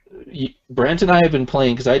been. Brent and I have been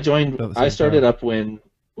playing because I joined. About the same I started time. up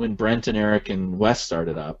when Brent and Eric and Wes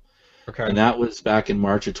started up, Okay. and that was back in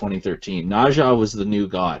March of 2013. Naja was the new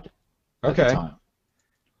god at the Okay. time.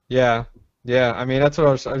 Yeah. Yeah. I mean, that's what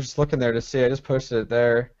I was just looking there to see. I just posted it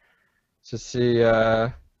there to see.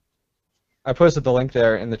 I posted the link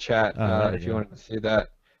there in the chat There if you you go. wanted to see that.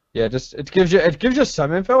 Yeah, just it gives you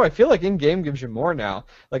some info. I feel like in game gives you more now.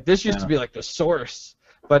 Like this used to Yeah. be like the source,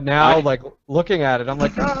 but now I- like looking at it, I'm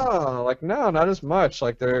like, oh, like no, not as much.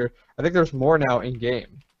 Like I think there's more now in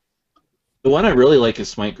game. The one I really like is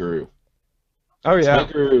Smite Guru. Oh yeah.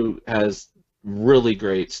 Smite Guru has really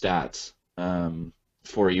great stats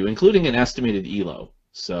for you, including an estimated elo.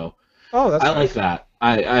 So Oh, that's I nice. like that.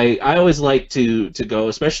 I always like to go,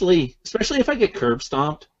 especially if I get curb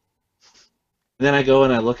stomped. Then I go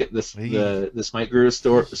and I look at the Smite Guru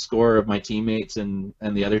score of my teammates and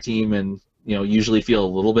the other team, and usually feel a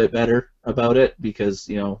little bit better about it because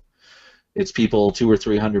it's people 200 or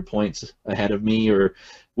 300 points ahead of me, or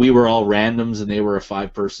we were all randoms and they were a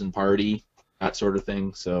 5-person party, that sort of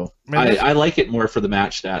thing. So Man, I like it more for the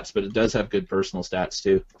match stats, but it does have good personal stats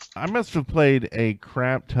too. I must have played a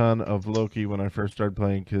crap ton of Loki when I first started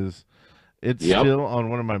playing because it's Yep. still on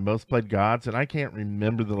one of my most played gods, and I can't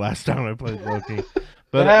remember the last time I played Loki.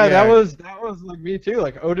 But yeah, that was like me too.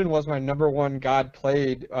 Like Odin was my #1 god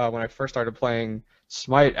played when I first started playing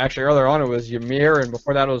Smite. Actually, earlier on it was Ymir, and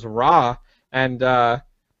before that it was Ra. And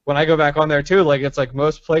when I go back on there too, like it's like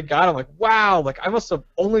most played god. I'm like, wow, like I must have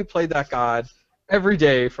only played that god every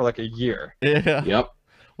day for like a year. yeah. Yep,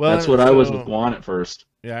 Well, that's what I was so- with Guan at first.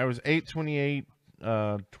 Yeah, I was 8/28,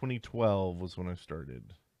 2012 was when I started.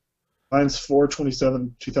 Mine's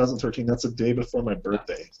 4/27/2013. That's a day before my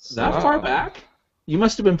birthday. That Wow. far back? You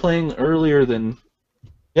must have been playing earlier than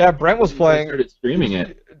Yeah, Brent was I playing. started streaming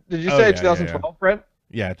it. Did you Oh, say yeah, 2012, Brent?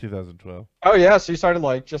 Yeah, 2012. Oh yeah, so you started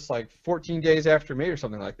like just like 14 days after me or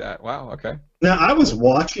something like that. Wow. Okay. Now, I was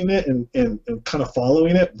watching it and kind of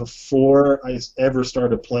following it before I ever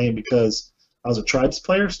started playing because I was a Tribes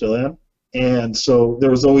player, still am. And so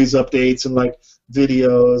there was always updates and like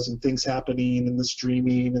videos and things happening and the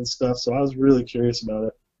streaming and stuff. So I was really curious about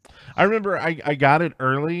it. I remember I got it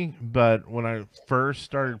early, but when I first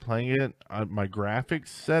started playing it, my graphics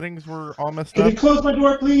settings were all messed Can up, you close my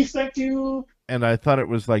door, please? Thank you. and I thought it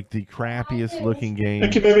was like the crappiest looking game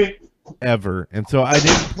Thank you, baby. ever. And so I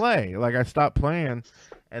didn't play. Like I stopped playing,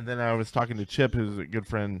 and then I was talking to Chip, who's a good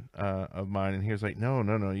friend of mine, and he was like, "No,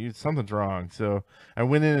 something's wrong." So I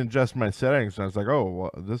went in and adjusted my settings, and I was like, "Oh,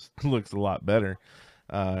 well, this looks a lot better,"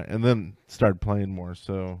 and then started playing more.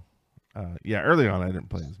 So yeah, early on I didn't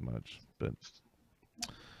play as much, but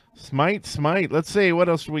Smite. Let's see what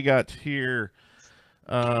else we got here.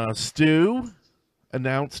 Stu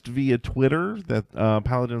announced via Twitter that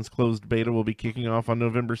Paladin's closed beta will be kicking off on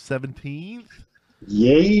November 17th.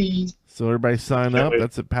 Yay. So everybody sign Can't up. wait.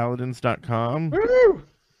 That's at paladins.com. Woo!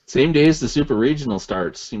 Same day as the Super Regional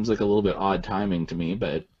starts. Seems like a little bit odd timing to me,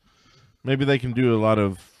 but Maybe they can do a lot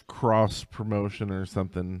of cross promotion or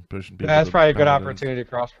something, pushing people. That's to probably a good Paladins. opportunity to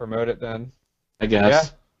cross promote it then. I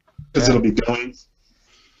guess. Because Yeah. it'll be going.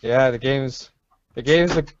 Yeah, the game's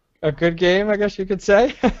a good game, I guess you could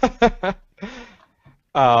say.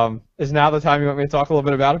 Is now the time you want me to talk a little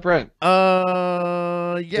bit about it, Brent?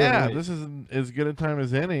 Yeah, Certainly. this is as good a time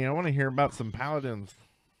as any. I want to hear about some paladins.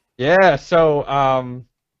 Yeah, so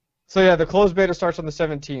yeah, the closed beta starts on the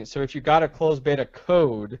 17th. So if you got a closed beta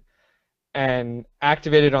code and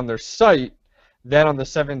activated on their site, then on the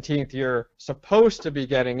 17th you're supposed to be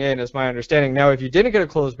getting in, is my understanding. Now, if you didn't get a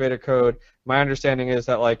closed beta code, my understanding is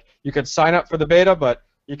that like you could sign up for the beta, but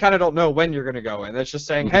you kind of don't know when you're going to go in. It's just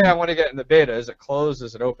saying, hey, I want to get in the beta. Is it closed?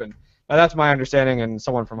 Is it open? Now, that's my understanding, and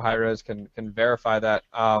someone from Hi-Rez can verify that.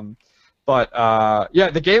 Yeah,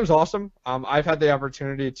 the game's awesome. I've had the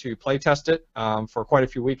opportunity to play test it for quite a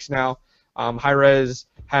few weeks now. Hi-Rez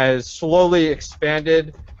has slowly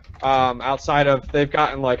expanded outside of, they've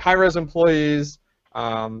gotten like Hi-Rez employees,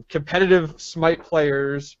 competitive Smite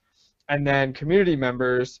players, and then community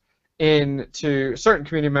members into, certain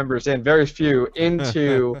community members in, very few,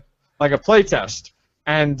 into like a play test.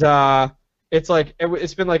 And it's like,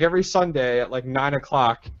 it's been like every Sunday at like 9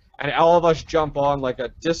 o'clock, and all of us jump on like a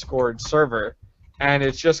Discord server, and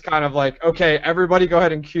it's just kind of like, okay, everybody go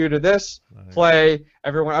ahead and queue to this, play,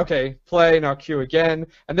 everyone, okay, play, now queue again,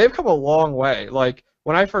 and they've come a long way. Like,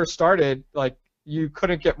 when I first started, like, you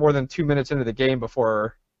couldn't get more than 2 minutes into the game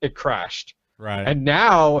before it crashed. Right. And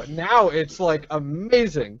now it's like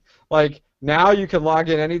amazing. Like, now you can log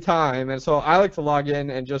in anytime, and so I like to log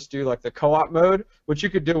in and just do like the co-op mode, which you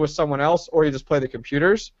could do with someone else, or you just play the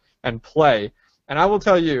computers and play. And I will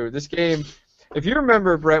tell you, this game, if you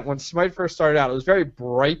remember, Brent, when Smite first started out, it was very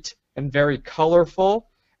bright and very colorful,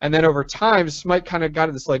 and then over time, Smite kind of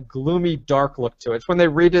got this like gloomy, dark look to it. It's when they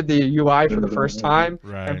redid the UI for the first time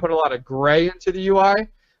and put a lot of gray into the UI.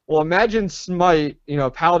 Well, imagine Smite, you know,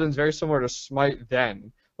 Paladin's very similar to Smite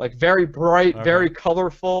then. Like, very bright, very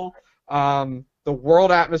colorful. The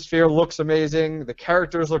world atmosphere looks amazing. The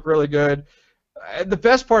characters look really good. The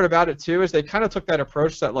best part about it, too, is they kind of took that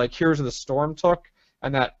approach that, like, Heroes of the Storm took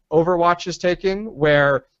and that Overwatch is taking,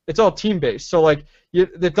 where it's all team-based. So, like,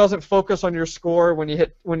 it doesn't focus on your score when you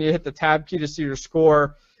hit the tab key to see your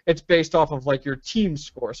score. It's based off of, like, your team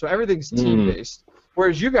score. So everything's team-based.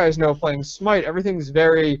 Whereas you guys know, playing Smite, everything's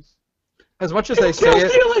very, as much as they say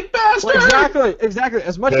it, well, exactly.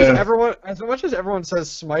 As much as everyone says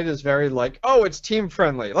Smite is very like, oh, it's team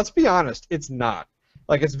friendly. Let's be honest, it's not.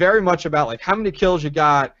 Like, it's very much about like how many kills you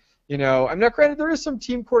got. You know, I'm not, granted, there is some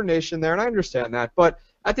team coordination there, and I understand that, but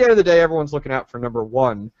at the end of the day, everyone's looking out for number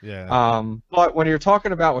one. Yeah. But when you're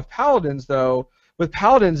talking about with Paladins, though, with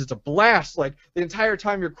Paladins, it's a blast. Like, the entire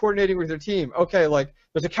time you're coordinating with your team. Okay, like,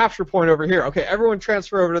 there's a capture point over here. Okay, everyone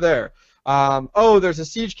transfer over to there. Oh, there's a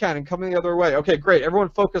siege cannon coming the other way. Okay, great. Everyone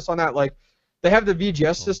focus on that. Like, they have the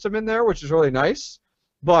VGS system in there, which is really nice.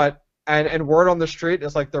 But, and word on the street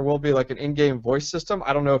is like there will be like an in-game voice system.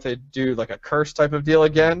 I don't know if they do like a curse type of deal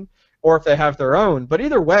again, or if they have their own. But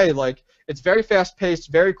either way, like, it's very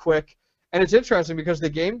fast-paced, very quick, and it's interesting because the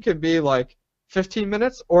game can be like 15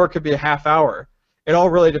 minutes or it could be a half hour. It all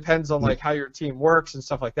really depends on like how your team works and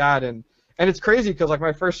stuff like that. And it's crazy because like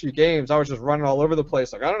my first few games, I was just running all over the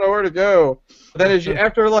place, like I don't know where to go. But then as you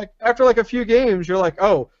after like a few games, you're like,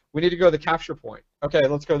 oh, we need to go to the capture point. Okay,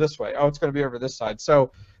 let's go this way. Oh, it's going to be over this side.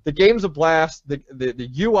 So the game's a blast. The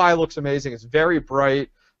UI looks amazing. It's very bright,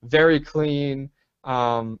 very clean.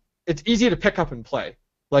 It's easy to pick up and play.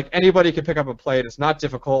 Like, anybody can pick up and play it. It's not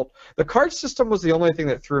difficult. The card system was the only thing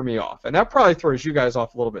that threw me off, and that probably throws you guys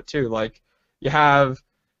off a little bit too. Like, you have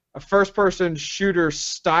a first-person shooter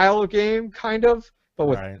style game, kind of, but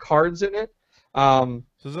with cards in it. So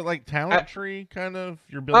is it like talent tree, kind of?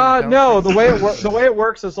 You're building no, the way it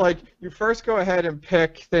works is like you first go ahead and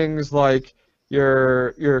pick things like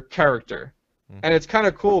your character, and it's kind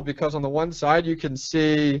of cool because on the one side you can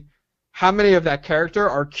see how many of that character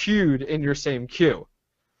are queued in your same queue.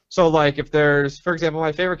 So, like, if there's, for example,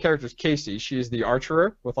 my favorite character is Casey. She's the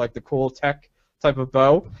archerer with, like, the cool tech type of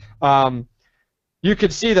bow. You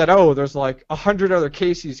could see that, oh, there's, like, 100 other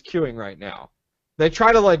Caseys queuing right now. They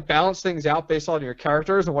try to, like, balance things out based on your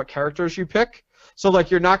characters and what characters you pick. So,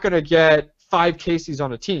 like, you're not going to get 5 Caseys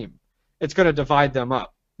on a team. It's going to divide them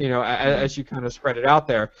up, you know, as you kind of spread it out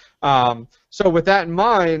there. So with that in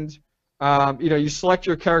mind, you know, you select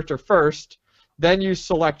your character first. Then you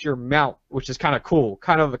select your mount, which is kind of cool,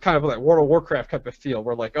 kind of like World of Warcraft type of feel,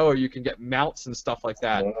 where like, oh, you can get mounts and stuff like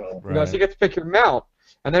that. You know, so you get to pick your mount,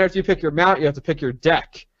 and then after you pick your mount, you have to pick your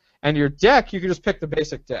deck. And your deck, you can just pick the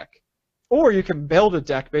basic deck, or you can build a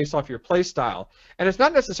deck based off your play style. And it's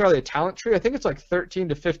not necessarily a talent tree. I think it's like 13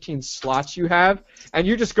 to 15 slots you have, and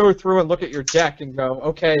you just go through and look at your deck and go,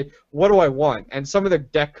 okay, what do I want? And some of the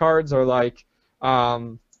deck cards are like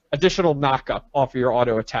additional knockup off of your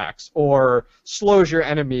auto attacks, or slows your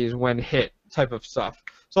enemies when hit, type of stuff.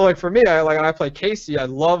 So like for me, when I play Casey, I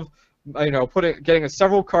love getting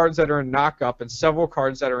several cards that are in knock up and several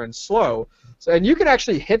cards that are in slow. So, and you can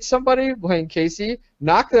actually hit somebody playing Casey,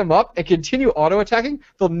 knock them up, and continue auto attacking.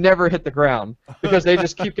 They'll never hit the ground because they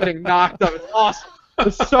just keep getting knocked up. It's awesome.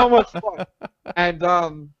 It's so much fun.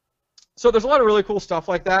 And so there's a lot of really cool stuff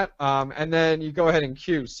like that. And then you go ahead and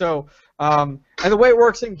queue. So and the way it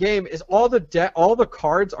works in game is all the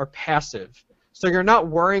cards are passive. So you're not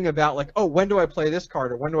worrying about like, oh, when do I play this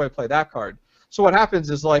card or when do I play that card? So what happens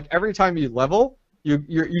is like every time you level, you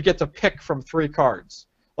get to pick from 3 cards.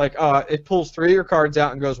 Like it pulls 3 of your cards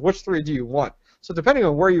out and goes, which 3 do you want? So depending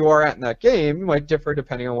on where you are at in that game, you might differ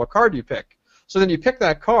depending on what card you pick. So then you pick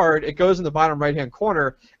that card, it goes in the bottom right-hand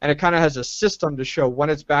corner, and it kind of has a system to show when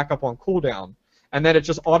it's back up on cooldown, and then it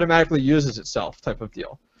just automatically uses itself type of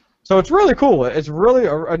deal. So it's really cool. It's really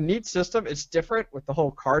a neat system. It's different with the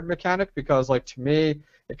whole card mechanic because, like, to me,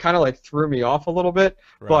 it kind of like threw me off a little bit.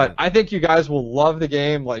 Right. But I think you guys will love the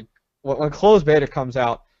game. Like when closed beta comes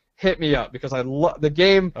out, hit me up because I love the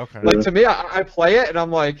game. Okay. Like to me, I play it and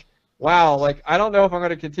I'm like, wow, like I don't know if I'm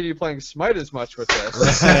going to continue playing Smite as much with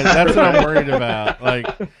this. That's what I'm worried about.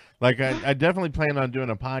 Like I definitely plan on doing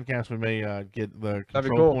a podcast. We may get the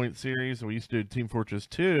Control Point series. We used to do Team Fortress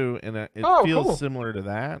 2, and it feels similar to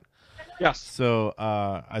that. Yes. So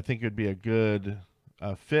I think it would be a good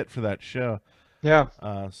fit for that show. Yeah.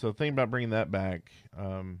 So think about bringing that back.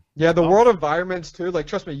 Yeah, the world environments too. Like,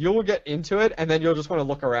 trust me, you'll get into it, and then you'll just want to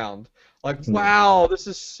look around. Like, wow, this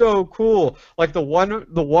is so cool. Like the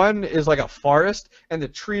one is like a forest, and the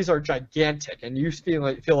trees are gigantic, and you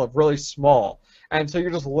feel really small. And so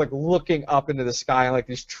you're just like looking up into the sky, and like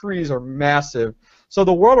these trees are massive. So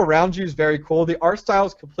the world around you is very cool. The art style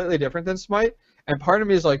is completely different than Smite, and part of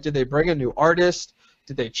me is like, did they bring a new artist?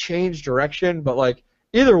 Did they change direction? But like,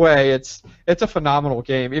 either way, it's a phenomenal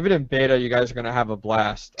game. Even in beta, you guys are going to have a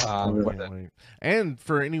blast with it. And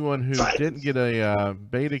for anyone who didn't get a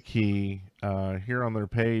beta key here on their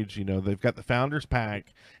page, they've got the Founders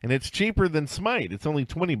Pack, and it's cheaper than Smite. It's only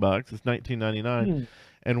 $20. It's $19.99.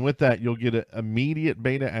 And with that, you'll get immediate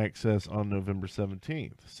beta access on November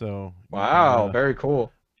 17th. So wow, very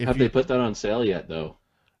cool. Have they put that on sale yet, though?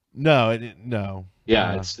 No, no.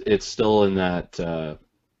 Yeah, it's still in that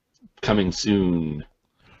coming soon.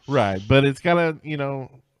 Right, but it's got to,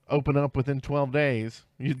 open up within 12 days.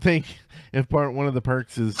 You'd think if one of the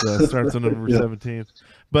perks is starts on November 17th.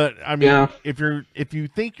 But I mean, if you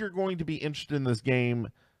think you're going to be interested in this game,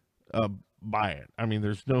 buy it. I mean,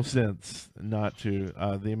 there's no sense not to.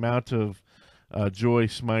 The amount of joy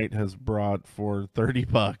Smite has brought for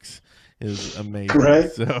 $30 is amazing.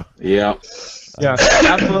 Right? So yeah,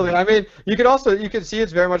 absolutely. I mean, you can see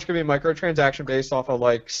it's very much going to be microtransaction based off of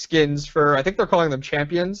like skins for, I think they're calling them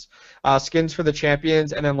champions, skins for the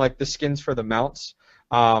champions, and then like the skins for the mounts.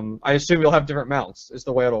 I assume you'll have different mounts is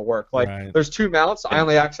the way it'll work. Like there's 2 mounts. I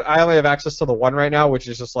only have access to the one right now, which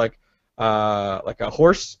is just like a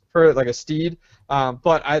horse for like a steed.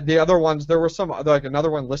 But the other ones, there was like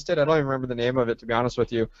another one listed. I don't even remember the name of it, to be honest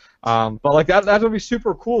with you. But like that would be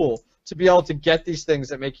super cool to be able to get these things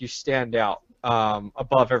that make you stand out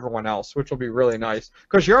above everyone else, which will be really nice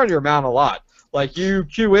because you're on your mount a lot. Like you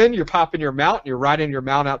queue in, you're popping your mount, and you're riding your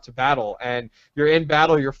mount out to battle, and you're in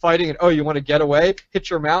battle, you're fighting, and you want to get away, hit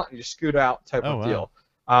your mount, and you scoot out type of deal.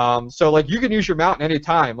 So like you can use your mount any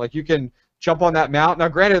time. Like you can jump on that mount. Now,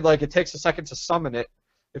 granted, like it takes a second to summon it,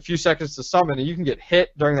 a few seconds to summon, and you can get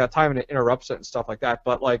hit during that time, and it interrupts it and stuff like that.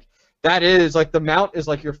 But like that is like the mount is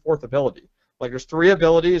like your 4th ability. Like there's 3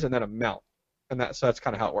 abilities and then a mount, and so that's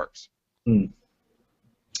kind of how it works. They've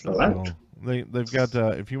got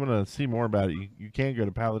if you want to see more about it, you can go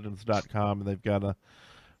to paladins.com, and they've got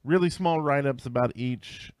really small write-ups about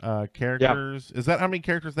each characters. Is that how many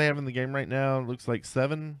characters they have in the game right now? It looks like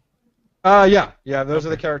 7. Yeah, those are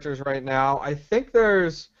the characters right now. I think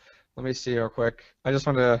there's. Let me see real quick. I just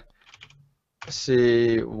want to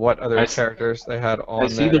see what other characters they had on. I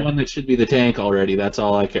see the one that should be the tank already. That's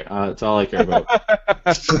all I care. That's all I care about.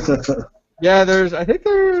 Yeah, there's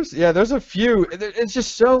a few. It's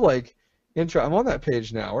just so like intro. I'm on that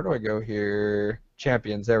page now. Where do I go here?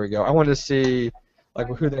 Champions. There we go. I wanted to see like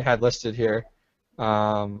who they had listed here.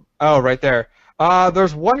 Oh, right there.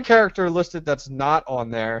 There's one character listed that's not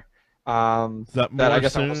on there. That I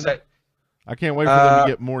guess I will say. I can't wait for them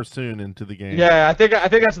to get more soon into the game. Yeah, I think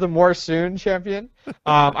that's the More Soon champion.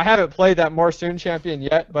 I haven't played that More Soon champion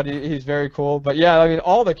yet, but he's very cool. But yeah, I mean,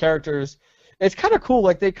 all the characters, it's kind of cool.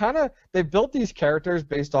 Like they built these characters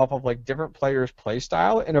based off of like different players' play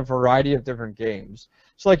style in a variety of different games.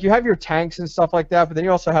 So like you have your tanks and stuff like that, but then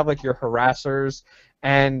you also have like your harassers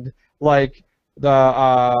and like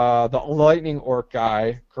the lightning orc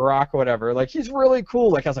guy, Garak, whatever. Like he's really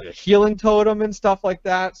cool. Like has like a healing totem and stuff like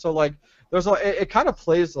that. So like it kind of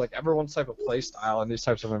plays like everyone's type of play style in these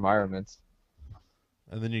types of environments.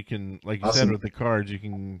 And then you can, like you Awesome. said, with the cards, you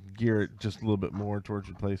can gear it just a little bit more towards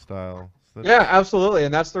your play style. So Yeah, absolutely,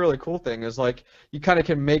 and that's the really cool thing is like you kind of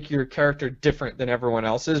can make your character different than everyone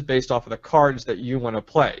else's based off of the cards that you want to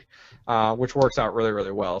play, which works out really,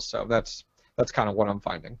 really well. So that's kind of what I'm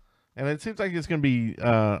finding. And it seems like it's going to be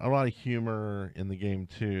a lot of humor in the game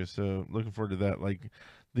too. So looking forward to that. Like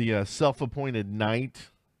the self-appointed knight.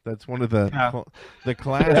 That's one of the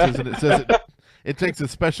classes, and it says it takes a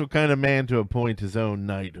special kind of man to appoint his own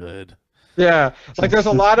knighthood. Yeah, like there's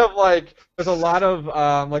a lot of like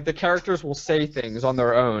the characters will say things on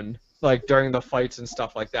their own like during the fights and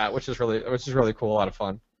stuff like that, which is really cool, a lot of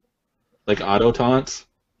fun. Like auto taunts.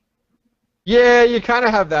 Yeah, you kind of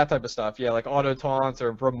have that type of stuff. Yeah, like auto taunts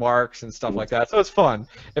or remarks and stuff like that. So it's fun.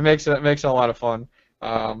 It makes it a lot of fun.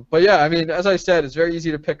 But yeah, I mean, as I said, it's very easy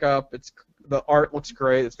to pick up. The art looks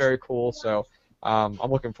great. It's very cool. So I'm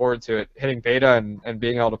looking forward to it hitting beta and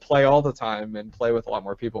being able to play all the time and play with a lot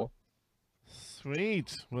more people.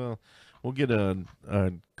 Sweet. Well, we'll get a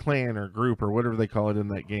clan or group or whatever they call it in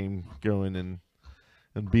that game going and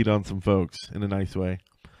beat on some folks in a nice way.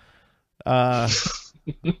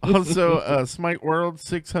 Also, Smite World,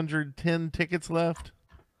 610 tickets left.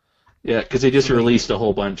 Yeah, because they just released a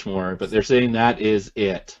whole bunch more, but they're saying that is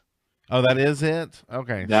it. Oh, that is it?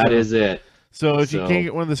 Okay. That is it. So if you can't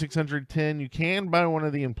get one of the 610, you can buy one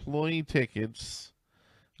of the employee tickets.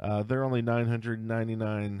 They're only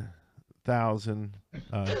 $999,000.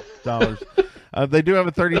 They do have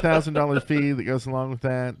a $30,000 fee that goes along with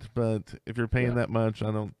that, but if you're paying that much,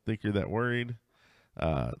 I don't think you're that worried.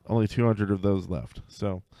 Only 200 of those left,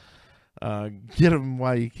 so get them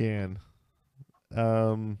while you can.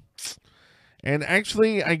 And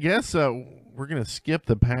actually, I guess we're gonna skip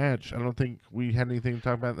the patch. I don't think we had anything to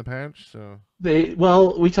talk about in the patch. So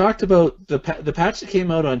We talked about the patch that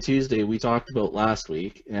came out on Tuesday. We talked about last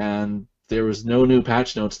week, and there was no new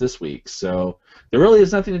patch notes this week. So there really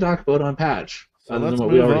is nothing to talk about on patch other let's than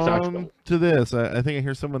what we move already talked on about. to this. I think I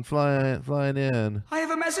hear someone flying in. I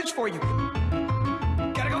have a message for you.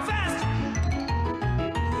 Gotta go fast.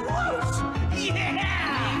 Close.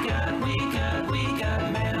 Yeah. We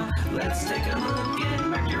got mail. Let's take a look at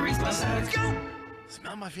Mercury's massage. Let's go.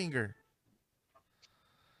 Smell my finger.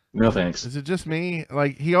 No thanks. Is it just me?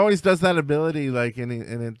 Like he always does that ability, like, and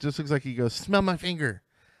it just looks like he goes, "Smell my finger."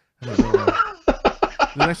 I don't know.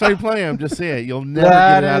 The next time you play him, just say it. You'll never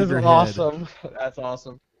get it out of your awesome. That's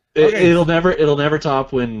awesome. Okay. It'll never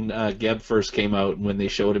top when Geb first came out and when they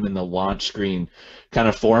showed him in the launch screen, kind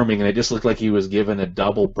of forming, and it just looked like he was given a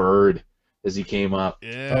double bird as he came up.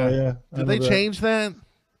 head. Yeah. Oh yeah. I Did know they that. change that?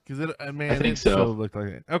 Because man, I think it so. looked like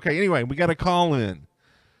it. Okay. Anyway, we got a call in.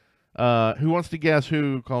 Who wants to guess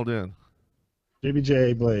who called in?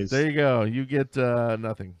 JBJ Blaze. There you go. You get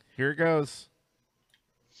nothing. Here it goes.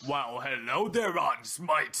 Well, hello there, on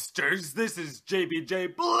Smitesters. This is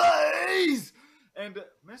JBJ Blaze! And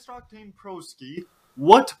Mr. Octane Proski,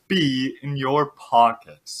 what be in your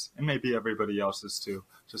pockets? And maybe everybody else's too,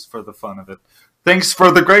 just for the fun of it. Thanks for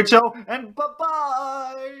the great show, and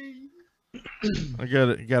bye-bye! I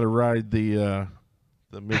gotta ride the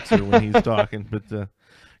mixer when he's talking, but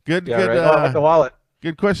good. Yeah, right. Like the wallet.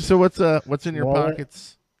 Good question. So what's in your Wallet.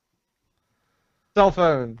 pockets? Cell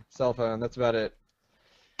phone. That's about it.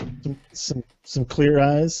 Some clear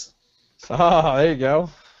eyes Oh, there you go.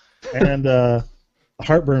 and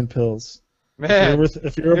heartburn pills. Man,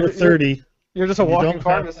 If you're over 30, you're just a you walking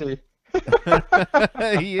don't have- pharmacy.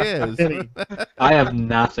 He is. Kenny, I have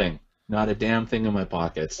nothing, not a damn thing in my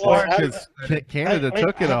pockets. Well, Because Canada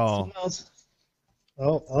took it all.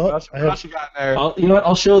 Oh, What I have else you got in there? You know what?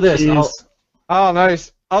 I'll show this. cheese. Oh,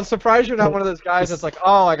 nice. I'm surprised you're not one of those guys that's like,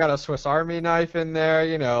 oh, I got a Swiss Army knife in there.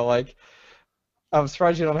 You know, like, I'm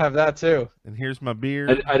surprised you don't have that too. And here's my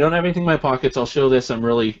beer. I don't have anything in my pockets. I'll show this. I'm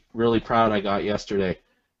really, really proud I got yesterday.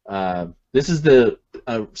 This is the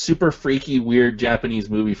super freaky, weird Japanese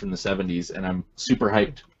movie from the 70s, and I'm super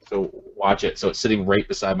hyped. So watch it. So it's sitting right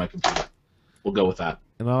beside my computer. We'll go with that.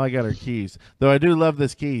 And all I got are keys. Though I do love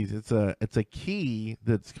this keys. It's a key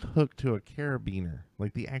that's hooked to a carabiner,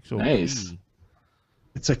 like the actual Nice. key.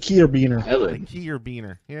 It's a Kia beaner. The Ellen. key or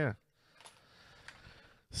beaner. Yeah.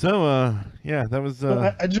 So yeah, that was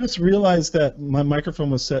I just realized that my microphone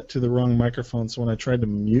was set to the wrong microphone, so when I tried to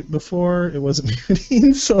mute before, it wasn't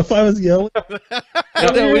muting. So if I was yelling,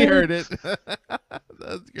 no, we heard it.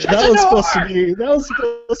 That's good. That was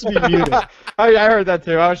supposed to be muted. I heard that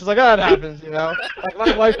too. I was just like, oh, it happens, you know. Like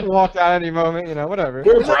my wife can walk out any moment, you know, whatever.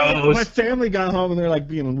 We're My bros. family got home and they're like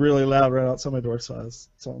being really loud right outsdside my door, so I was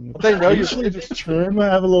telling them. They know I you- usually just trim. I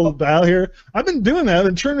have a little bow here. I've been doing that. I've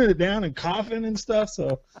been turning it down and coughing and stuff.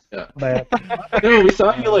 So Yeah. bad. No, we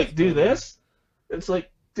saw you like do this. It's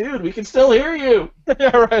like, dude, we can still hear you.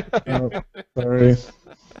 Yeah, right. Oh, sorry.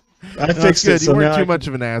 I No, fixed that's good. it. So You weren't now too I much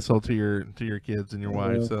of an asshole to your kids and your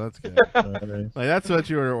wife, Yeah. so that's good. can- Sorry. Like that's what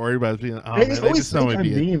you were worried about, is being. Oh They man, they always just saw me think I'm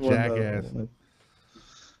be a mean one, jackass. though.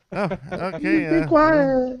 Oh, okay. Be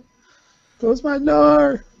quiet. Close my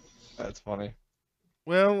door. That's funny.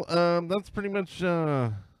 Well, that's pretty much. We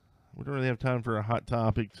don't really have time for a hot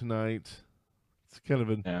topic tonight. It's kind of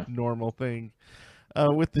a Yeah. normal thing.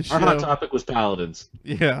 With the show, Our hot topic was Paladins.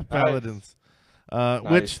 yeah, Paladins. Which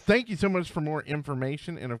Nice. thank you so much for more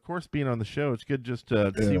information, and of course being on the show. It's good just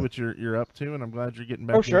to see Yeah. what you're up to, and I'm glad you're getting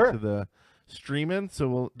back sure. into the streaming. So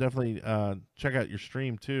we'll definitely check out your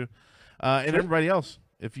stream too, and everybody else.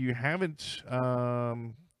 If you haven't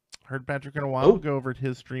heard Patrick in a while, Oh. go over to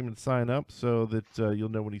his stream and sign up so that you'll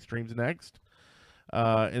know when he streams next.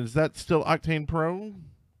 And is that still Octane Pro?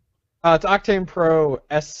 It's Octane Pro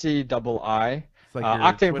SCII. It's like your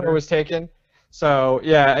Octane Twitter? Pro was taken. So,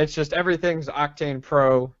 yeah, it's just everything's Octane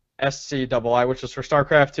Pro SCII, which was for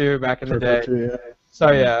StarCraft 2 back in the day. Yeah.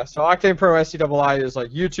 So, yeah. So, Octane Pro SCII is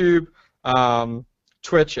like YouTube,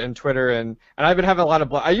 Twitch, and Twitter. And I've been having a lot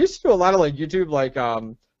of... I used to do a lot of like YouTube, like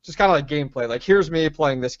just kind of like gameplay. Like, here's me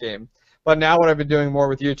playing this game. But now what I've been doing more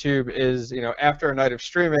with YouTube is, you know, after a night of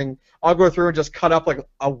streaming, I'll go through and just cut up like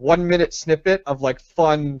a 1-minute snippet of like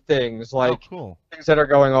fun things, like Oh, cool. things that are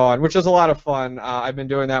going on, which is a lot of fun. I've been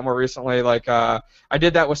doing that more recently. Like I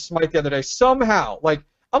did that with Smite the other day. Somehow, like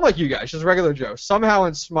I'm like you guys, just regular Joe. Somehow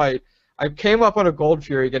in Smite, I came up on a Gold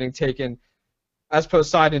Fury getting taken as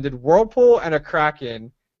Poseidon, did Whirlpool and a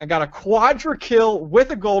Kraken, and got a quadra kill with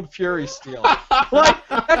a Gold Fury steal. Like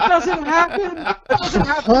that doesn't happen. That doesn't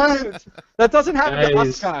happen. That doesn't happen to us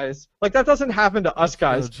Nice. guys. Like that doesn't happen to us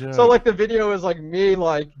guys. joke. So like the video is like me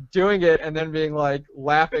like doing it and then being like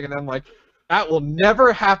laughing and then like that will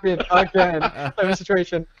never happen again type of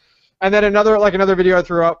situation. And then another video I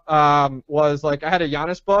threw up was like I had a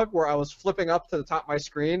Giannis bug where I was flipping up to the top of my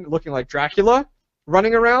screen looking like Dracula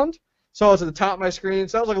running around. So I was at the top of my screen,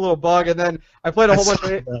 so that was like a little bug, and then I played a whole bunch of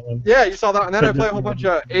That one. yeah, you saw that, and then I played a whole bunch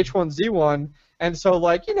of H1Z1, and so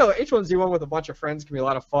like you know H1Z1 with a bunch of friends can be a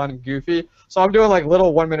lot of fun and goofy. So I'm doing like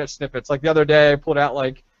little 1-minute snippets. Like the other day, I pulled out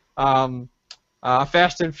like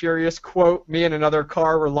Fast and Furious quote. Me and another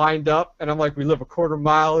car were lined up, and I'm like, we live a quarter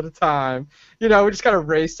mile at a time. You know, we just kind of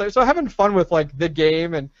race. So having fun with like the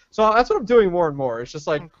game, and so that's what I'm doing more and more. It's just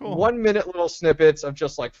like Oh, cool. 1-minute little snippets of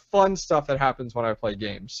just like fun stuff that happens when I play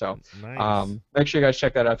games. So Nice. make sure you guys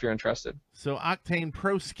check that out if you're interested. So Octane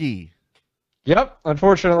Pro Ski. Yep,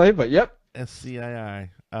 unfortunately, but yep. SCII.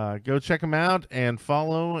 Go check him out and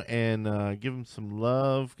follow and give him some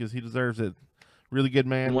love because he deserves it. Really good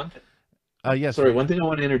man. And one Yes. Sorry, one thing I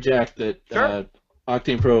want to interject that Sure.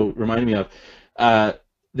 Octane Pro reminded me of.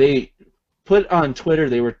 They put on Twitter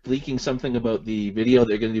they were leaking something about the video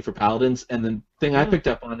they're going to do for Paladins, and the thing I picked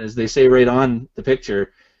up on is they say right on the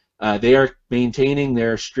picture they are maintaining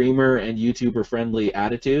their streamer and YouTuber friendly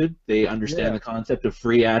attitude. They understand Yeah. the concept of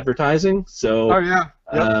free advertising, so Oh yeah.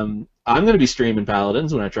 Yep. I'm going to be streaming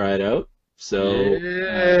Paladins when I try it out. So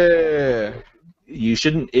yeah. you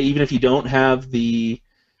shouldn't, even if you don't have the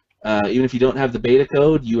beta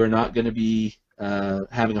code, you are not going to be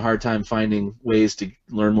having a hard time finding ways to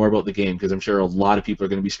learn more about the game, because I'm sure a lot of people are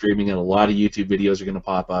going to be streaming and a lot of YouTube videos are going to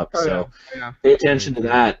pop up. Oh, So yeah. pay attention to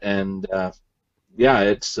that, and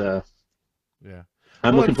it's Yeah.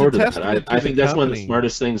 I'm Well, looking it's forward a to that. testament to I the think that's one of the company.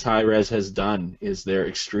 smartest things Hi-Rez has done is their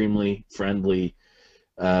extremely friendly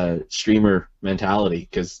streamer mentality,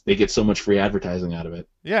 because they get so much free advertising out of it.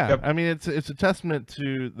 Yeah, Yep. I mean it's a testament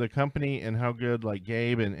to the company and how good like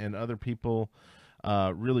Gabe and other people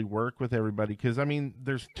really work with everybody. Because I mean,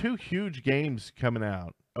 there's 2 huge games coming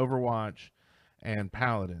out: Overwatch and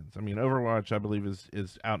Paladins. I mean, Overwatch I believe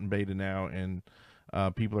is out in beta now, and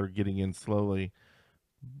people are getting in slowly.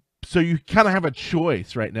 So you kind of have a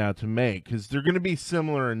choice right now to make, because they're going to be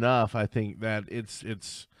similar enough. I think that it's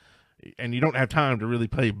and you don't have time to really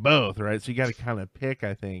play both, right? So you got to kind of pick,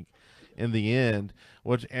 I think, in the end.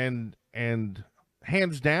 Which and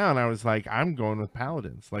hands down, I was like, I'm going with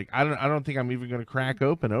Paladins. Like I don't think I'm even going to crack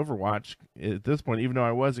open Overwatch at this point, even though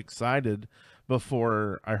I was excited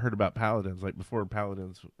before I heard about Paladins, like before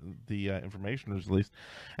Paladins the information was released,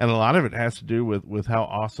 and a lot of it has to do with how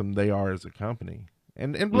awesome they are as a company.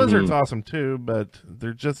 And Blizzard's awesome too, but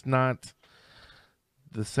they're just not.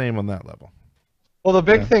 the same on that level. Well, the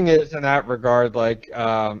big Yeah. thing is in that regard, like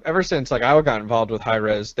ever since like I got involved with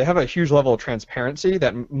Hi-Rez, they have a huge level of transparency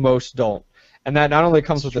that most don't, and that not only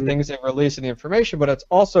comes with the things they release and the information, but it's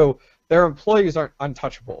also their employees aren't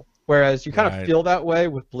untouchable. Whereas you kind Right. of feel that way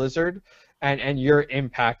with Blizzard, and your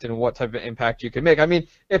impact and what type of impact you can make. I mean,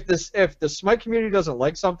 if the Smite community doesn't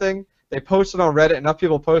like something, they post it on Reddit, enough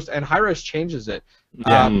people post, and Hi-Rez changes it.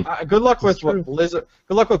 Good luck with what Blizzard.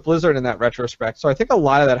 Good luck with Blizzard in that retrospect. So I think a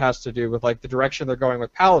lot of that has to do with like the direction they're going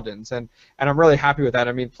with Paladins, and I'm really happy with that.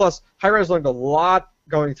 I mean, plus Hi-Rez learned a lot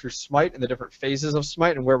going through Smite and the different phases of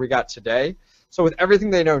Smite and where we got today. So with everything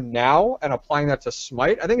they know now and applying that to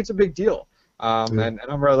Smite, I think it's a big deal. And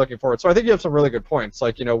I'm really looking forward. So I think you have some really good points,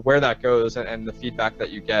 like where that goes and the feedback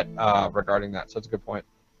that you get regarding that. So it's a good point.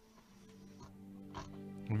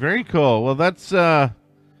 Very cool. Well, that's gonna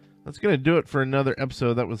do it for another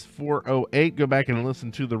episode. That was 408. Go back and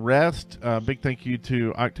listen to the rest. Big thank you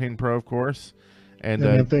to Octane Pro, of course, and Yeah,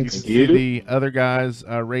 man, you thanks. can see the other guys,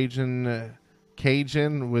 Raging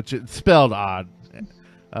Cajun, which it's spelled odd.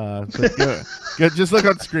 So go just look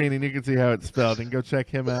on screen and you can see how it's spelled, and go check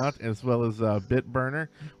him out, as well as Bitburner.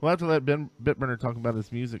 We'll have to let Bitburner talk about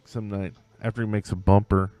his music some night after he makes a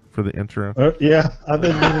bumper for the intro. Yeah, I've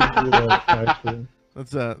been meaning to do that, actually.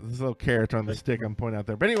 That's this little carrot on the stick I'm pointing out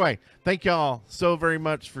there. But anyway, thank y'all so very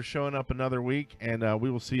much for showing up another week, and we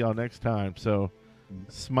will see y'all next time. So,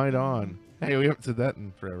 smite on. Hey, we haven't said that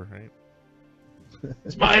in forever, right?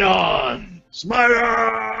 Smite on! Smite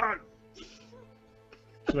on!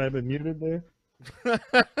 Should I have been muted there?